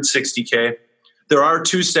got 160K. There are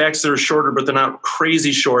 2 stacks that are shorter, but they're not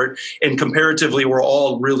crazy short. And comparatively, we're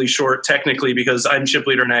all really short technically, because I'm chip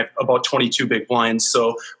leader and I have about 22 big blinds.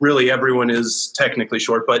 So really everyone is technically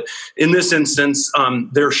short. But in this instance,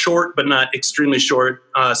 they're short, but not extremely short.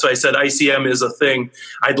 So I said ICM is a thing.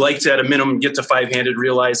 I'd like to, at a minimum, get to 5-handed,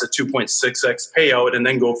 realize a 2.6x payout, and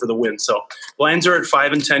then go for the win. So blinds are at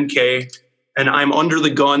 5 and 10K, and I'm under the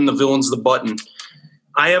gun. The villain's the button.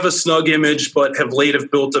 I have a snug image, but have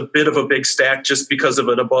built a bit of a big stack just because of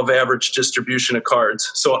an above average distribution of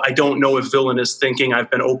cards. So I don't know if villain is thinking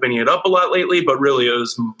I've been opening it up a lot lately, but really it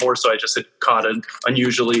was more so I just had caught an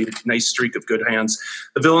unusually nice streak of good hands.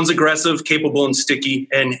 The villain's aggressive, capable, and sticky,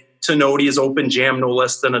 and to note, he has opened jam no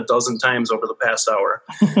less than a dozen times over the past hour.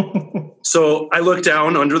 So I look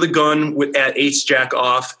down under the gun at ace jack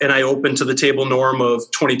off, and I open to the table norm of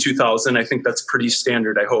 22,000. I think that's pretty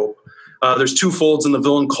standard, I hope. There's 2 folds, and the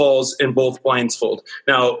villain calls, and both blinds fold.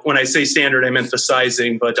 Now, when I say standard, I meant the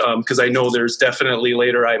sizing, but because I know there's definitely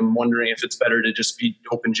later, I'm wondering if it's better to just be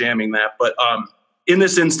open jamming that. But in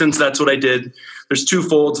this instance, that's what I did. There's 2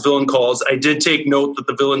 folds, villain calls. I did take note that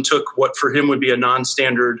the villain took what for him would be a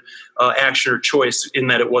non-standard action or choice, in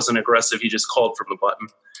that it wasn't aggressive. He just called from the button.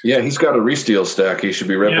 Yeah, he's got a re-steal stack. He should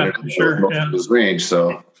be repping his range,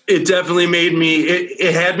 so... It definitely made me,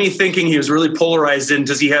 it had me thinking he was really polarized in,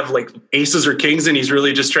 does he have like aces or kings and he's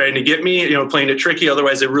really just trying to get me, playing it tricky.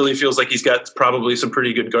 Otherwise, it really feels like he's got probably some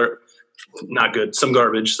pretty good, some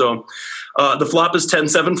garbage. So the flop is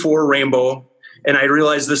 10-7-4 rainbow. And I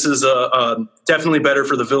realize this is definitely better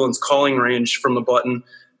for the villain's calling range from the button.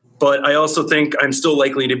 But I also think I'm still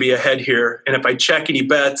likely to be ahead here. And if I check and he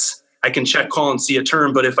bets, I can check call and see a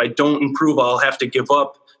turn. But if I don't improve, I'll have to give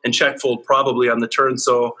up and check fold probably on the turn.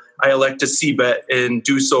 So I elect to c-bet and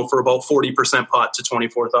do so for about 40% pot to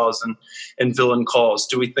 24,000, and villain calls.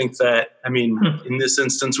 Do we think that, in this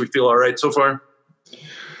instance, we feel all right so far?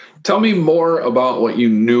 Tell me more about what you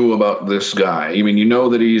knew about this guy. You know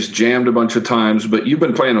that he's jammed a bunch of times, but you've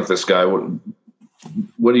been playing with this guy.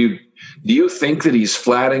 What do you think that he's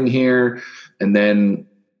flatting here and then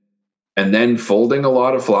folding a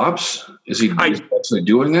lot of flops? Is he actually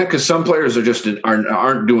doing that? Because some players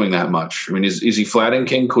aren't doing that much. Is he flatting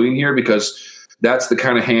king queen here? Because that's the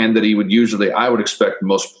kind of hand that he would usually. I would expect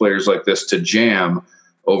most players like this to jam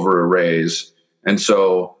over a raise, and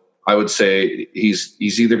so I would say he's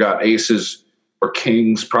either got aces or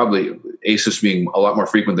kings. Probably aces being a lot more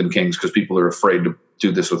frequent than kings because people are afraid to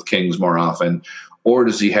do this with kings more often. Or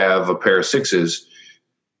does he have a pair of sixes?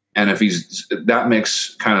 And if he's got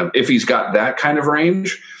that kind of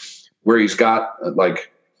range where he's got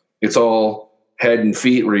it's all head and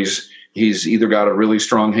feet, where he's either got a really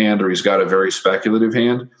strong hand or he's got a very speculative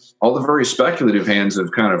hand. All the very speculative hands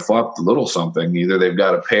have kind of flopped a little something. Either they've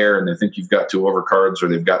got a pair and they think you've got 2 overcards, or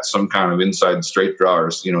they've got some kind of inside straight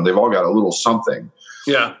drawers. They've all got a little something.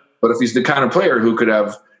 Yeah. But if he's the kind of player who could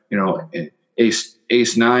have,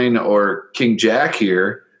 ace 9 or king jack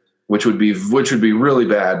here, which would be really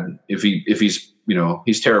bad if he's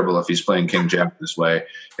he's terrible if he's playing king jack this way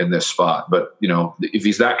in this spot. But if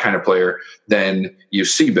he's that kind of player, then you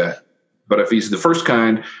c-bet. But if he's the first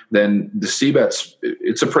kind, then the c-bet's,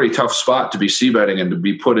 it's a pretty tough spot to be c-betting and to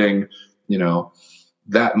be putting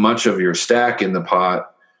that much of your stack in the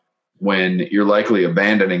pot when you're likely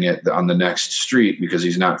abandoning it on the next street because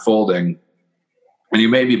he's not folding. And you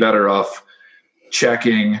may be better off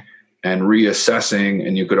checking and reassessing,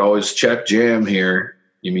 and you could always check jam here.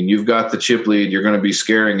 You've got the chip lead. You're going to be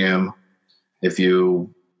scaring him. If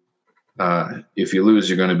you lose,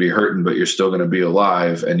 you're going to be hurting, but you're still going to be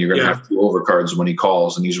alive, and you're going to have 2 overcards when he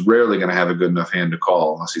calls, and he's rarely going to have a good enough hand to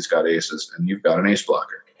call unless he's got aces, and you've got an ace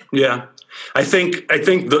blocker. Yeah. I think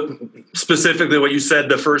specifically what you said,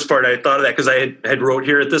 the first part, I thought of that because I had wrote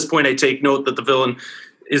here, at this point, I take note that the villain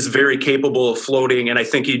is very capable of floating, and I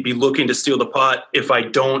think he'd be looking to steal the pot if I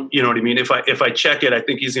don't, If I check it, I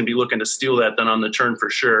think he's going to be looking to steal that then on the turn for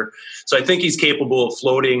sure. So I think he's capable of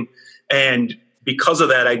floating, and because of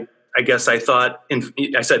that, I guess I thought,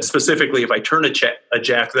 I said specifically, if I turn a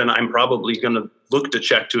jack, then I'm probably going to look to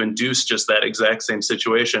check to induce just that exact same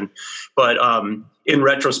situation. But in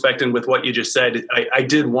retrospect, and with what you just said, I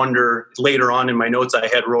did wonder later on in my notes I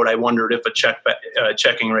had wrote, I wondered if a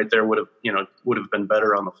checking right there would have been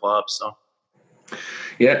better on the flop. So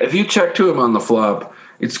yeah, if you check to him on the flop,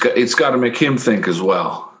 it's got to make him think as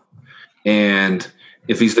well. And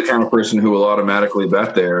if he's the kind of person who will automatically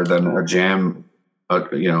bet there, then a jam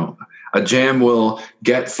will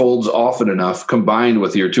get folds often enough combined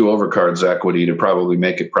with your 2 overcards equity to probably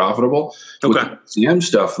make it profitable. Okay. With CM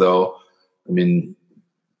stuff, though, I mean,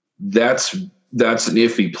 that's an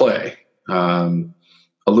iffy play. A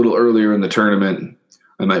little earlier in the tournament,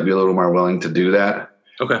 I might be a little more willing to do that.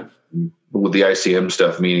 Okay. But with the ICM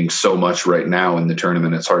stuff meaning so much right now in the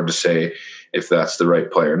tournament, it's hard to say if that's the right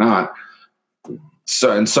play or not.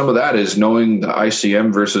 So, and some of that is knowing the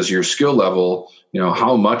ICM versus your skill level.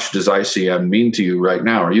 How much does ICM mean to you right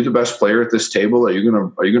now? Are you the best player at this table? Are you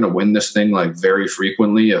gonna win this thing like very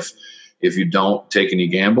frequently if you don't take any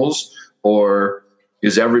gambles? Or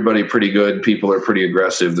is everybody pretty good? People are pretty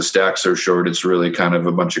aggressive. The stacks are short. It's really kind of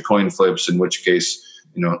a bunch of coin flips. In which case,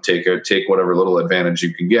 take whatever little advantage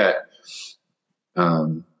you can get.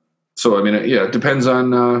 So I mean, it depends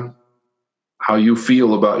on how you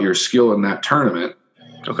feel about your skill in that tournament.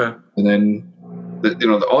 Okay. And then,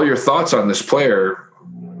 all your thoughts on this player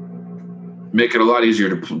make it a lot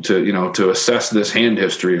easier to assess this hand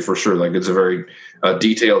history for sure. Like it's a very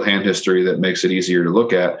detailed hand history that makes it easier to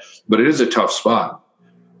look at, but it is a tough spot.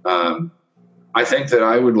 I think that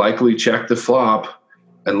I would likely check the flop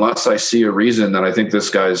unless I see a reason that I think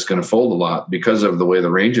this guy is going to fold a lot because of the way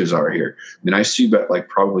the ranges are here. I mean, I see bet like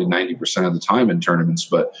probably 90% of the time in tournaments,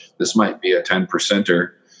 but this might be a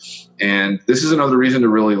 10%er. And this is another reason to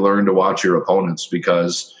really learn to watch your opponents,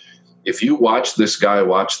 because if you watch this guy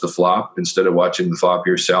watch the flop instead of watching the flop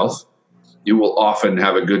yourself, you will often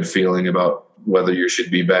have a good feeling about whether you should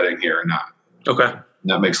be betting here or not. Okay. And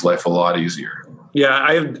that makes life a lot easier.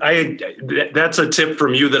 Yeah, that's a tip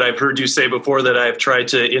from you that I've heard you say before that I've tried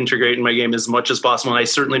to integrate in my game as much as possible. And I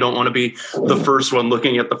certainly don't want to be the first one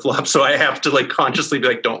looking at the flop. So I have to consciously be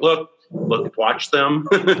like, don't look, watch them.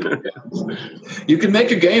 You can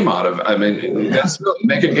make a game out of it. I mean,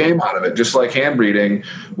 make a game out of it, just like hand reading,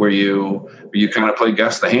 where you kind of play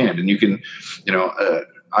guess the hand, and you can,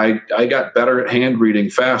 I got better at hand reading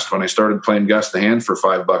fast when I started playing guess the hand for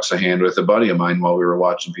 $5 a hand with a buddy of mine while we were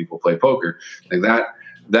watching people play poker. Like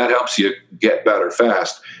that helps you get better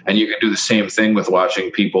fast, and you can do the same thing with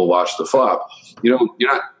watching people watch the flop. You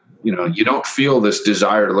don't feel this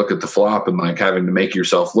desire to look at the flop and like having to make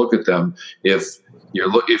yourself look at them if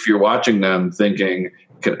you're watching them thinking,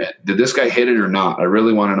 did this guy hit it or not? I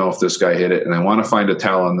really want to know if this guy hit it, and I want to find a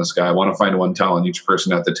tell on this guy. I want to find one tell on each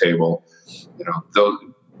person at the table.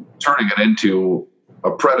 Turning it into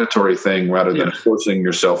a predatory thing rather than forcing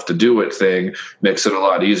yourself to do it thing makes it a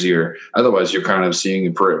lot easier. Otherwise, you're kind of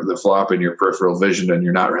seeing the flop in your peripheral vision, and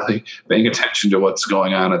you're not really paying attention to what's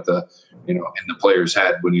going on at the in the player's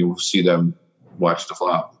head when you see them watch the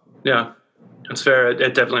flop. Yeah, that's fair.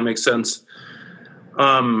 It definitely makes sense.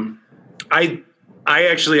 I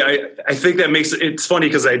think that makes it's funny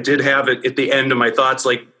because I did have it at the end of my thoughts.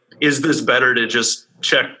 Like, is this better to just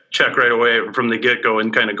check right away from the get-go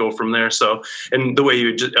and kind of go from there? So, and the way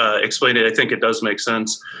you explained it, I think it does make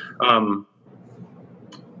sense.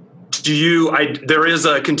 There is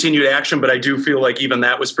a continued action, but I do feel like even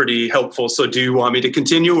that was pretty helpful. So do you want me to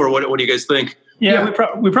continue, or what do you guys think? Yeah.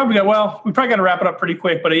 We probably got to wrap it up pretty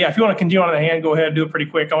quick, but if you want to continue on the hand, go ahead, do it pretty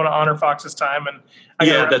quick. I want to honor Fox's time, and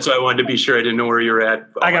that's why I wanted to be sure I didn't know where you're at.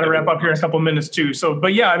 I got to wrap up here in a couple of minutes too. So,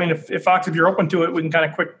 but I mean, if Fox, if you're open to it, we can kind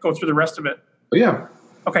of quick go through the rest of it. Yeah.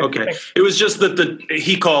 Okay. Thanks. It was just that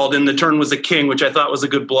he called and the turn was a king, which I thought was a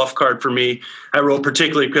good bluff card for me. I wrote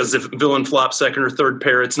particularly because if villain flops second or third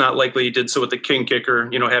pair, it's not likely he did so with the king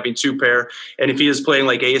kicker, having 2 pair. And if he is playing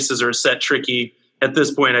like aces or a set tricky at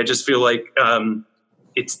this point, I just feel like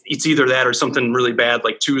it's either that or something really bad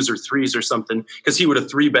like 2s or 3s or something, because he would have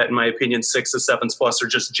 3-bet, in my opinion, 6s, 7s plus, or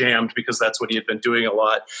just jammed because that's what he had been doing a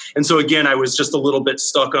lot. And so again, I was just a little bit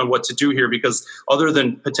stuck on what to do here, because other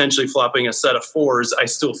than potentially flopping a set of 4s, I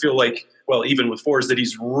still feel like, well, even with 4s, that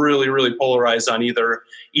he's really, really polarized on either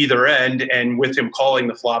end. And with him calling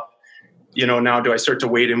the flop, now do I start to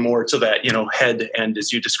weight him more to that, head end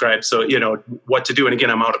as you described? So, what to do. And again,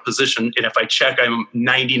 I'm out of position. And if I check, I'm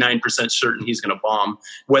 99% certain he's going to bomb,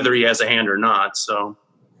 whether he has a hand or not. So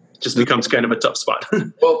it just becomes kind of a tough spot.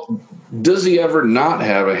 Well, does he ever not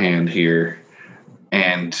have a hand here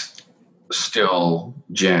and still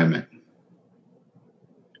jam it?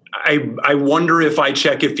 I wonder if I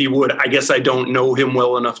check if he would. I guess I don't know him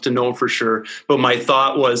well enough to know for sure. But my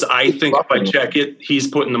thought was, I think if I check it, he's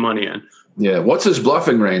putting the money in. Yeah. What's his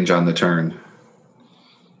bluffing range on the turn?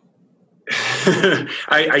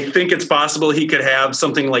 I think it's possible he could have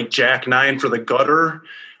something like Jack 9 for the gutter,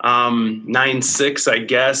 9-6, I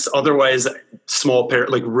guess. Otherwise, small pair,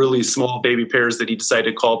 like really small baby pairs that he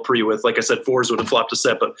decided to call pre with. Like I said, 4s would have flopped a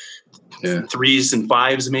set, but 3s and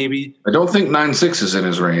 5s maybe. I don't think 9-6 is in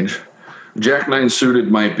his range. Jack 9 suited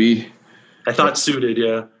might be. I thought suited,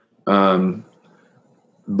 yeah.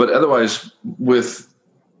 But otherwise, with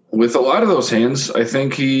a lot of those hands, I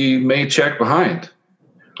think he may check behind.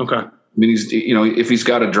 Okay. I mean, if he's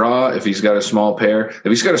got a draw, if he's got a small pair,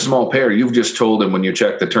 you've just told him when you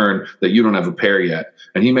check the turn that you don't have a pair yet,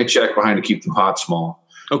 and he may check behind to keep the pot small.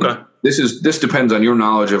 Okay. This depends on your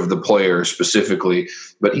knowledge of the player specifically,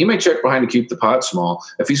 but he may check behind to keep the pot small.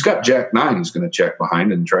 If he's got Jack 9, he's going to check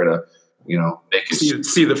behind and try to, make it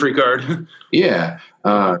see the free card. Yeah,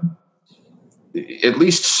 at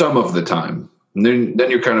least some of the time. And then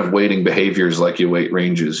you're kind of weighting behaviors like you weight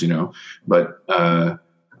ranges, But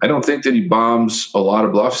I don't think that he bombs a lot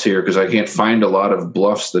of bluffs here because I can't find a lot of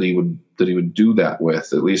bluffs that he would do that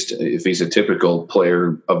with. At least if he's a typical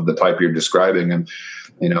player of the type you're describing, and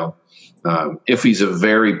if he's a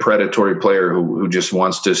very predatory player who just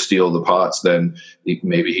wants to steal the pots, then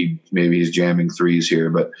maybe he's jamming 3s here.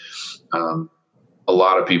 But a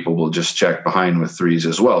lot of people will just check behind with 3s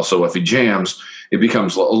as well. So if he jams, it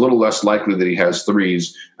becomes a little less likely that he has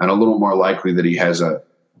 3s and a little more likely that he has a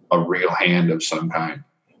real hand of some kind.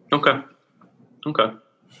 Okay.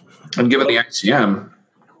 And given the ICM,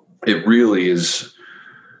 it really is.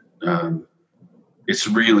 It's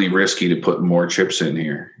really risky to put more chips in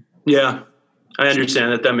here. Yeah, I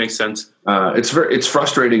understand that. That makes sense. It's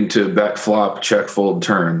frustrating to bet flop, check, fold,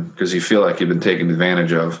 turn because you feel like you've been taken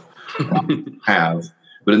advantage of.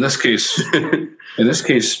 But in this case,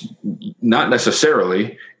 not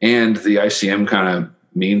necessarily. And the ICM kind of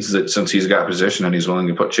means that since he's got position and he's willing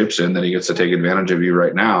to put chips in, that he gets to take advantage of you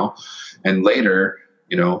right now. And later,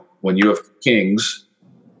 when you have kings,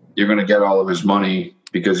 you're going to get all of his money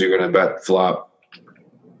because you're going to bet flop,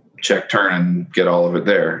 check, turn, and get all of it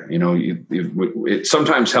there. It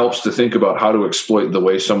sometimes helps to think about how to exploit the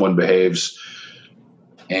way someone behaves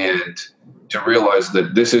and to realize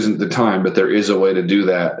that this isn't the time, but there is a way to do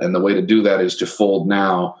that. And the way to do that is to fold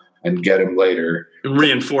now and get him later.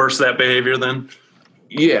 Reinforce that behavior then.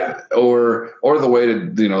 Yeah, or the way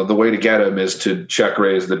to get him is to check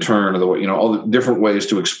raise the turn, or the way, all the different ways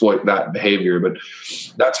to exploit that behavior. But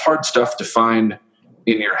that's hard stuff to find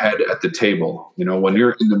in your head at the table. When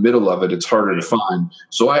you're in the middle of it, it's harder to find.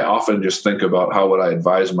 So I often just think about how would I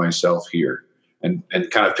advise myself here, and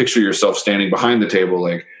kind of picture yourself standing behind the table,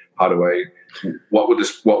 like what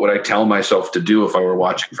would I tell myself to do if I were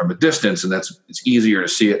watching from a distance? And it's easier to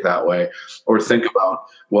see it that way, or think about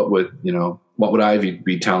what would Ivy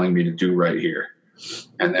be telling me to do right here?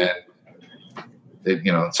 And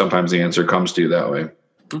then, sometimes the answer comes to you that way.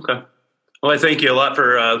 Okay. Well, I thank you a lot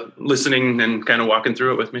for listening and kind of walking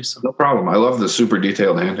through it with me. So. No problem. I love the super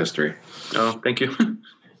detailed hand history. Oh, thank you.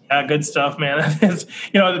 Yeah, good stuff, man. It's,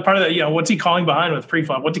 part of that, what's he calling behind with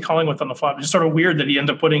pre-flop? What's he calling with on the flop? It's just sort of weird that he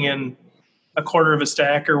ended up putting in a quarter of a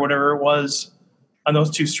stack or whatever it was on those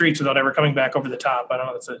 2 streets without ever coming back over the top. I don't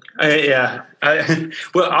know. That's it.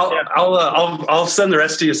 I'll send the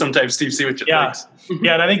rest to you sometime, Steve. See what you think.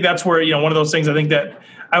 Yeah, and I think that's where one of those things. I think that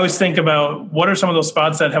I always think about what are some of those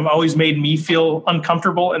spots that have always made me feel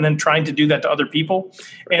uncomfortable, and then trying to do that to other people.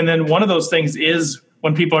 And then one of those things is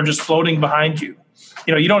when people are just floating behind you.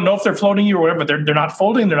 You don't know if they're floating you or whatever, but they're not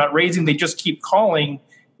folding, they're not raising, they just keep calling.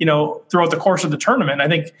 Throughout the course of the tournament. I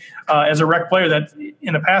think as a rec player, that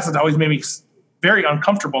in the past has always made me very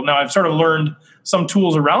uncomfortable. Now I've sort of learned some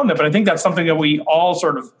tools around it, but I think that's something that we all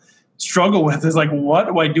sort of struggle with. Is like, what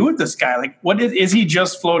do I do with this guy? Like, what is he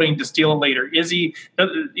just floating to steal it later? Is he,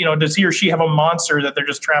 does he or she have a monster that they're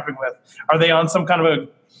just trapping with? Are they on some kind of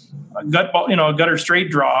a gutter straight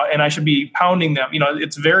draw, and I should be pounding them?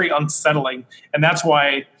 It's very unsettling, and that's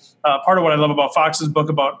why. Part of what I love about Fox's book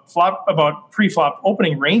about pre-flop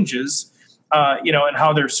opening ranges, and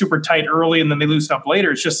how they're super tight early and then they loosen up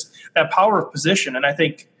later. It's just that power of position. And I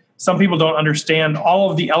think some people don't understand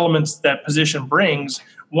all of the elements that position brings.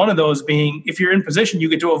 One of those being, if you're in position, you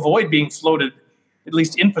get to avoid being floated, at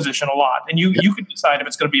least in position, a lot. And you can decide if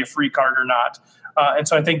it's going to be a free card or not. And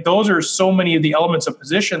so I think those are so many of the elements of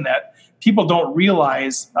position that people don't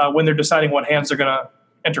realize when they're deciding what hands they're going to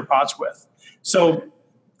enter pots with. So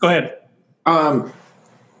go ahead.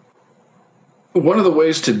 One of the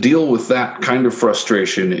ways to deal with that kind of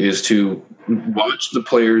frustration is to watch the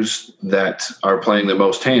players that are playing the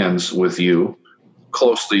most hands with you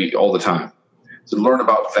closely all the time. To learn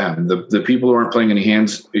about them. The people who aren't playing any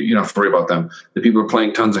hands, you don't have to worry about them. The people who are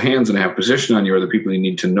playing tons of hands and have position on you are the people you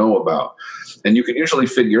need to know about. And you can usually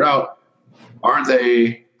figure out, are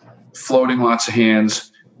they floating lots of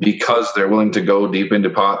hands because they're willing to go deep into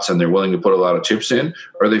pots and they're willing to put a lot of chips in?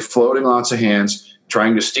 Or are they floating lots of hands,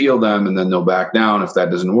 trying to steal them, and then they'll back down if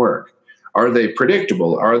that doesn't work? Are they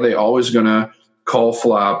predictable? Are they always going to call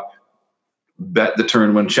flop, bet the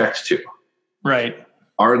turn when checked to? Right.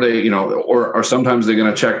 Are they, or sometimes they're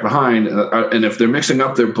going to check behind, and if they're mixing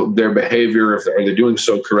up their behavior, are they doing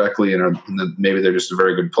so correctly, and then maybe they're just a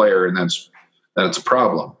very good player, and that's a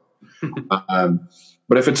problem.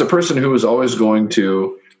 But if it's a person who is always going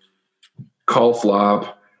to call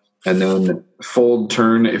flop and then fold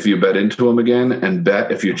turn if you bet into him again, and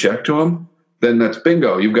bet if you check to him, then that's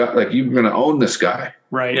bingo. You're going to own this guy,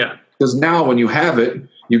 right? Yeah. Because now when you have it,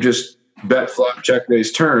 you just bet flop, check,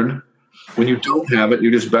 raise, turn. When you don't have it, you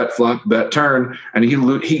just bet flop, bet turn, and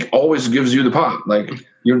he always gives you the pot. Like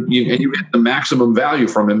you get the maximum value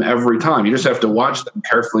from him every time. You just have to watch them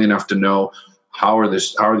carefully enough to know how are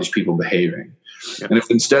these people behaving. Yeah. And if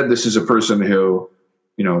instead this is a person who,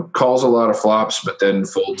 calls a lot of flops but then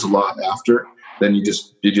folds a lot after, then you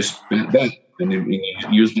just bet. And you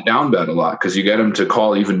use the down bet a lot because you get them to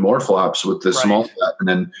call even more flops with the small bet, and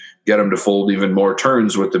then get them to fold even more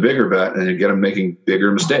turns with the bigger bet, and you get them making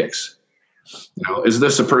bigger mistakes. Is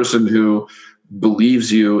this a person who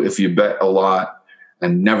believes you if you bet a lot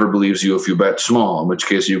and never believes you if you bet small, in which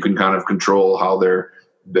case you can kind of control how they're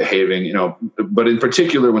behaving, but in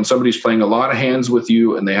particular, when somebody's playing a lot of hands with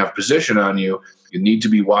you and they have position on you, you need to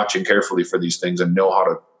be watching carefully for these things and know how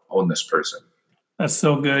to own this person. That's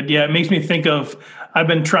so good. Yeah. It makes me think of, I've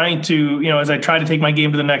been trying to, as I try to take my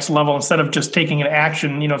game to the next level, instead of just taking an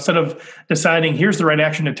action, instead of deciding here's the right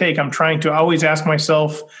action to take, I'm trying to always ask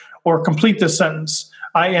myself, or complete this sentence,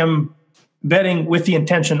 I am betting with the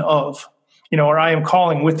intention of, or I am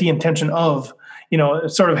calling with the intention of,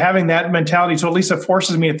 sort of having that mentality. So at least it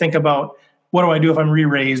forces me to think about, what do I do if I'm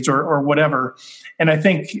re-raised or whatever? And I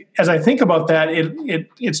think as I think about that,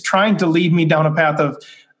 it's trying to lead me down a path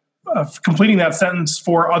of completing that sentence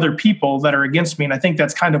for other people that are against me. And I think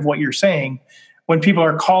that's kind of what you're saying. When people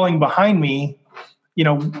are calling behind me,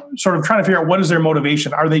 sort of trying to figure out what is their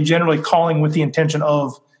motivation. Are they generally calling with the intention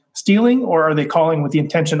of stealing, or are they calling with the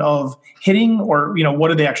intention of hitting, or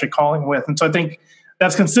what are they actually calling with? And so I think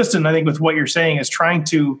that's consistent, I think, with what you're saying, is trying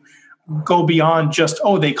to go beyond just,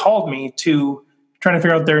 they called me, to trying to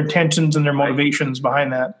figure out their intentions and their motivations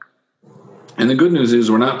behind that. And the good news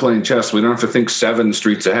is we're not playing chess. We don't have to think 7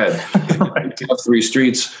 streets ahead. Right. 3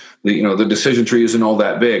 streets, the decision tree isn't all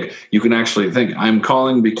that big. You can actually think, I'm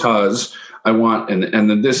calling because I want, and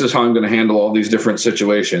then this is how I'm going to handle all these different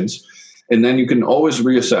situations. And then you can always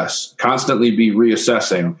reassess, constantly be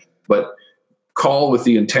reassessing, but call with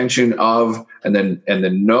the intention of, and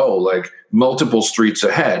then know, like, multiple streets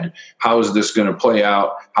ahead. How is this going to play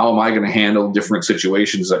out? How am I going to handle different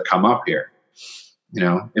situations that come up here?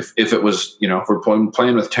 If it was, if we're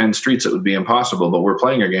playing with 10 streets, it would be impossible, but we're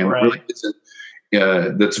playing a game that really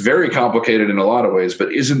isn't, that's very complicated in a lot of ways,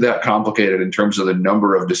 but isn't that complicated in terms of the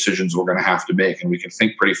number of decisions we're going to have to make. And we can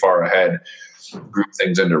think pretty far ahead, group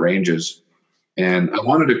things into ranges. And I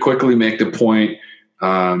wanted to quickly make the point,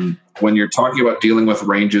 when you're talking about dealing with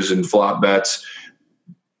ranges and flop bets,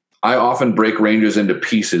 I often break ranges into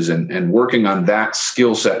pieces, and working on that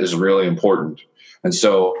skill set is really important. And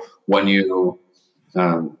so when you,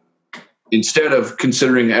 instead of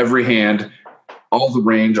considering every hand, all the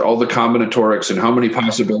range, all the combinatorics, and how many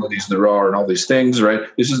possibilities there are, and all these things, right?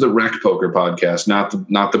 This is the Rec Poker podcast, not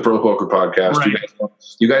the Pro Poker podcast. Right.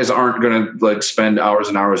 You guys aren't going to spend hours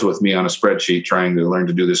and hours with me on a spreadsheet trying to learn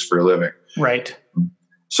to do this for a living. Right.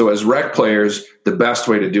 So as rec players, the best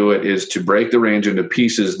way to do it is to break the range into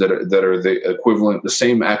pieces that are the equivalent, the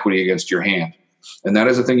same equity against your hand. And that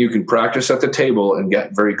is a thing you can practice at the table and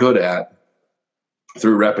get very good at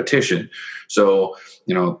through repetition. So,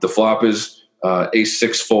 the flop is ace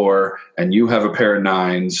 6-4, and you have a pair of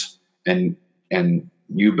 9s, and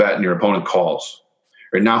you bet and your opponent calls.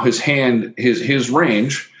 Right now his hand, his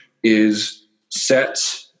range is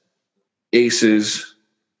sets, aces,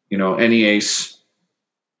 any ace.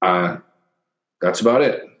 That's about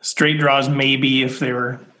it. Straight draws, maybe, if they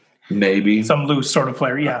were some loose sort of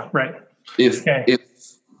player. Yeah, right. If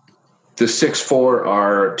the 6-4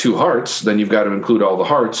 are 2 hearts, then you've got to include all the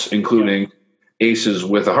hearts, including aces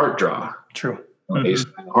with a heart draw. True. Ace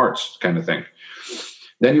and hearts kind of thing.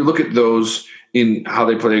 Then you look at those in how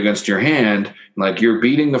they play against your hand. Like you're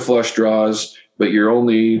beating the flush draws, but you're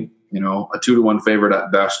only, a 2-1 favorite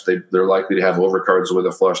at best. They're likely to have overcards with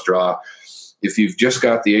a flush draw. If you've just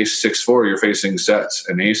got the ace 6-4, you're facing sets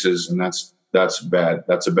and aces, and that's bad.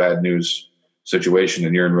 That's a bad news situation,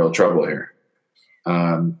 and you're in real trouble here.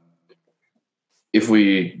 If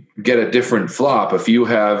we get a different flop, if you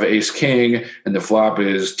have ace king and the flop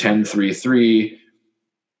is 10-3-3,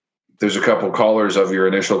 there's a couple callers of your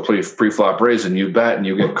initial pre-flop raise, and you bet and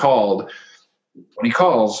you get called. When he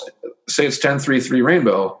calls, say it's 10-3-3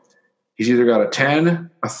 rainbow, he's either got a 10,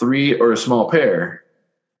 a 3, or a small pair.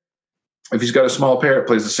 If he's got a small pair, it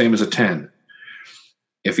plays the same as a 10.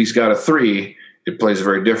 If he's got a 3, it plays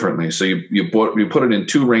very differently. So you put it in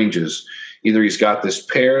two ranges. Either he's got this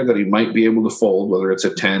pair that he might be able to fold, whether it's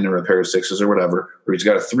a 10 or a pair of 6s or whatever, or he's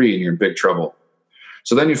got a 3 and you're in big trouble.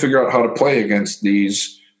 So then you figure out how to play against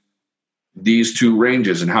these two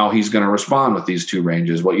ranges and how he's going to respond with these two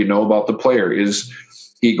ranges. What you know about the player, is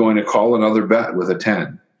he going to call another bet with a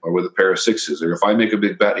 10 or with a pair of 6s? Or if I make a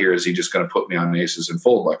big bet here, is he just going to put me on aces and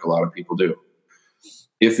fold like a lot of people do?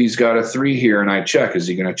 If he's got a 3 here and I check, is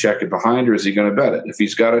he going to check it behind or is he going to bet it? If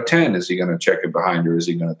he's got a 10, is he going to check it behind or is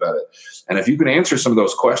he going to bet it? And if you can answer some of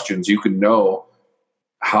those questions, you can know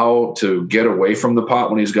how to get away from the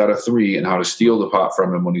pot when he's got a 3 and how to steal the pot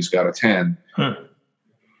from him when he's got a 10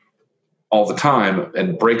 all the time,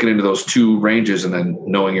 and break it into those two ranges and then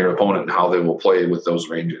knowing your opponent and how they will play with those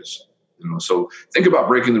ranges. So think about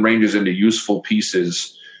breaking the ranges into useful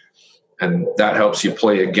pieces, and that helps you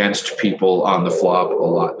play against people on the flop a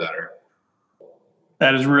lot better.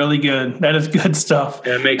 That is really good. That is good stuff.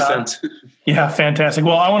 Yeah, it makes sense. Yeah, fantastic.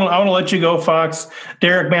 Well, I want to let you go, Fox.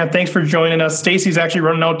 Derek, man, thanks for joining us. Stacy's actually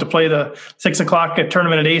running out to play the 6:00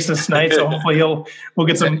 tournament at Aces tonight, so hopefully we'll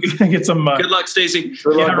get some. Good luck, Stacy.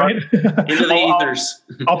 Yeah, right. Into the ethers.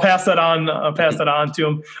 I'll pass that on. To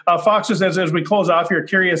him. Fox, just as we close off here,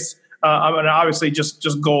 curious. I mean, obviously,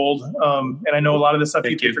 just gold. And I know a lot of this stuff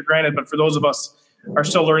you take for granted, but for those of us are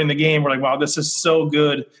still learning the game, we're like, wow, this is so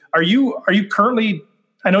good. Are you currently?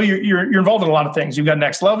 I know you're involved in a lot of things. You've got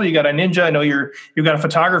Next Level. You got a Ninja. I know you've got a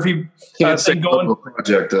photography thing going.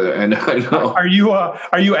 Project, and I know. Are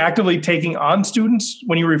you actively taking on students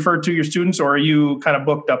when you refer to your students, or are you kind of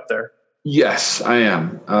booked up there? Yes, I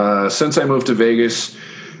am. Since I moved to Vegas,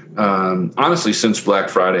 honestly, since Black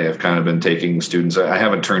Friday, I've kind of been taking students. I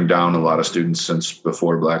haven't turned down a lot of students since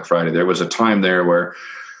before Black Friday. There was a time there where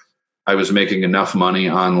I was making enough money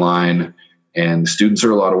online, and students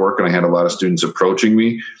are a lot of work, and I had a lot of students approaching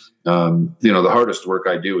me. The hardest work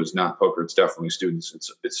I do is not poker. It's definitely students.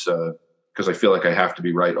 It's because I feel like I have to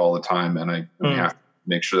be right all the time, and I have to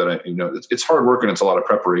make sure that it's hard work, and it's a lot of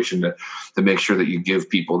preparation to make sure that you give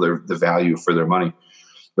people the value for their money.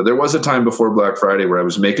 But there was a time before Black Friday where I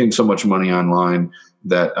was making so much money online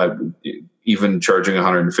that even charging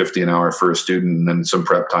 $150 an hour for a student and then some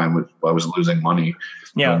prep time, I was losing money.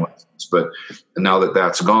 Yeah. But now that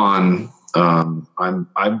that's gone,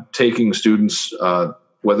 I'm taking students,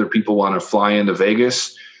 whether people want to fly into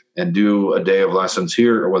Vegas and do a day of lessons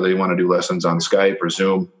here, or whether you want to do lessons on Skype or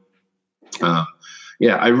Zoom.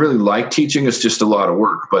 I really like teaching. It's just a lot of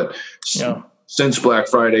work, but since Black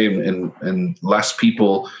Friday and less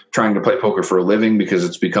people trying to play poker for a living because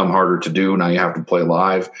it's become harder to do. Now you have to play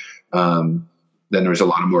live. Then there's a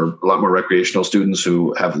lot more recreational students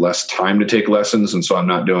who have less time to take lessons. And so I'm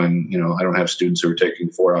not doing, I don't have students who are taking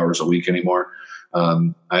 4 hours a week anymore.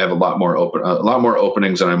 I have a lot more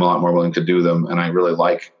openings, and I'm a lot more willing to do them. And I really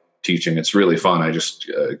like teaching. It's really fun. I just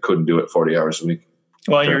couldn't do it 40 hours a week.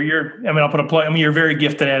 Well, I'll put a play. You're very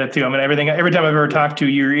gifted at it too. Every time I've ever talked to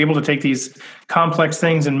you, you're able to take these complex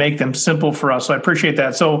things and make them simple for us. So I appreciate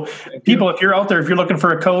that. So people, if you're out there, if you're looking for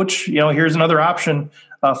a coach, here's another option.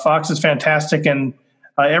 Fox is fantastic. And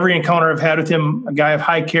every encounter I've had with him, a guy of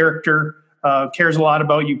high character, cares a lot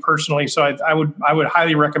about you personally. So I would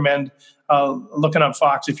highly recommend looking up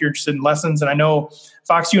Fox if you're interested in lessons. And I know,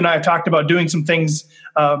 Fox, you and I have talked about doing some things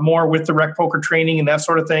more with the rec poker training and that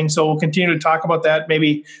sort of thing. So we'll continue to talk about that.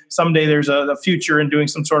 Maybe someday there's a future in doing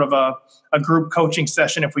some sort of a group coaching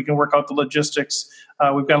session if we can work out the logistics.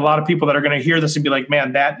 We've got a lot of people that are going to hear this and be like,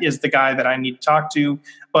 man, that is the guy that I need to talk to.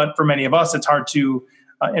 But for many of us, it's hard to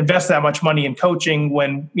invest that much money in coaching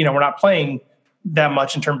when we're not playing that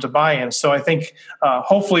much in terms of buy-in. So I think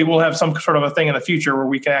hopefully we'll have some sort of a thing in the future where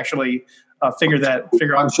we can actually figure out.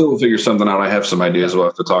 I'm sure we'll figure something out. I have some ideas we'll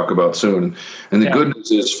have to talk about soon. And the good news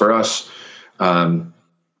is for us,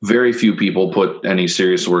 very few people put any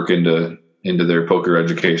serious work into their poker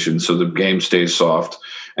education. So the game stays soft.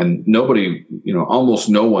 And nobody, almost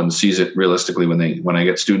no one sees it realistically when I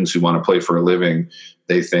get students who want to play for a living.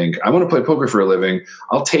 They think, I want to play poker for a living.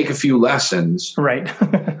 I'll take a few lessons. Right.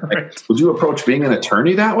 Right. Would you approach being an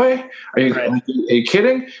attorney that way? Are you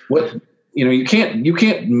kidding? What? You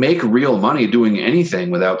can't make real money doing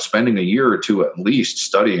anything without spending a year or two at least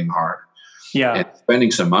studying hard. Yeah. And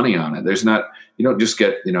spending some money on it. You don't just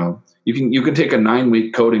get, you can take a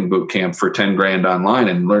 9-week coding boot camp for $10,000 online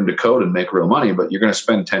and learn to code and make real money, but you're going to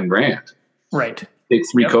spend $10,000. Right. Take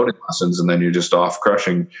 3 coding lessons and then you're just off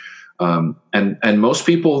crushing. And most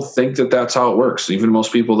people think that that's how it works. Even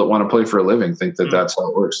most people that want to play for a living think that that's how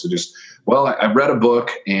it works. They just, I read a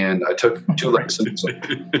book and I took 2 lessons.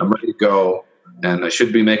 I'm ready to go and I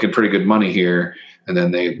should be making pretty good money here. And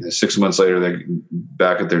then 6 months later, they're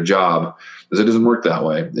back at their job, because it doesn't work that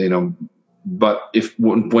way, But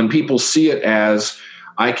when people see it as,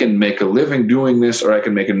 I can make a living doing this, or I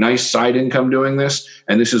can make a nice side income doing this,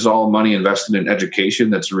 and this is all money invested in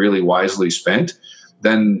education that's really wisely spent,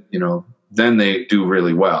 then they do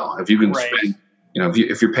really well. If you can spend,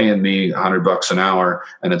 if you're paying me $100 an hour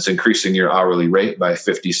and it's increasing your hourly rate by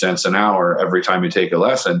 50 cents an hour every time you take a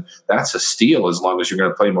lesson, that's a steal, as long as you're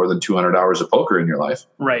going to play more than 200 hours of poker in your life.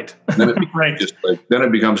 Right. Then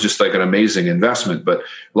it becomes just like an amazing investment. But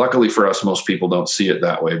luckily for us, most people don't see it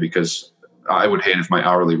that way, because I would hate if my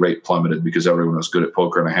hourly rate plummeted because everyone was good at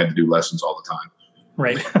poker and I had to do lessons all the time.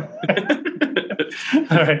 Right.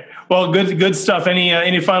 All right. Well, good stuff.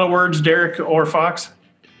 Any final words, Derek or Fox?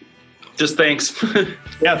 Just thanks.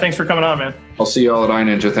 Yeah, thanks for coming on, man. I'll see you all at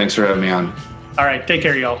iNinja. Thanks for having me on. All right. Take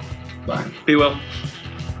care, y'all. Bye. Be well.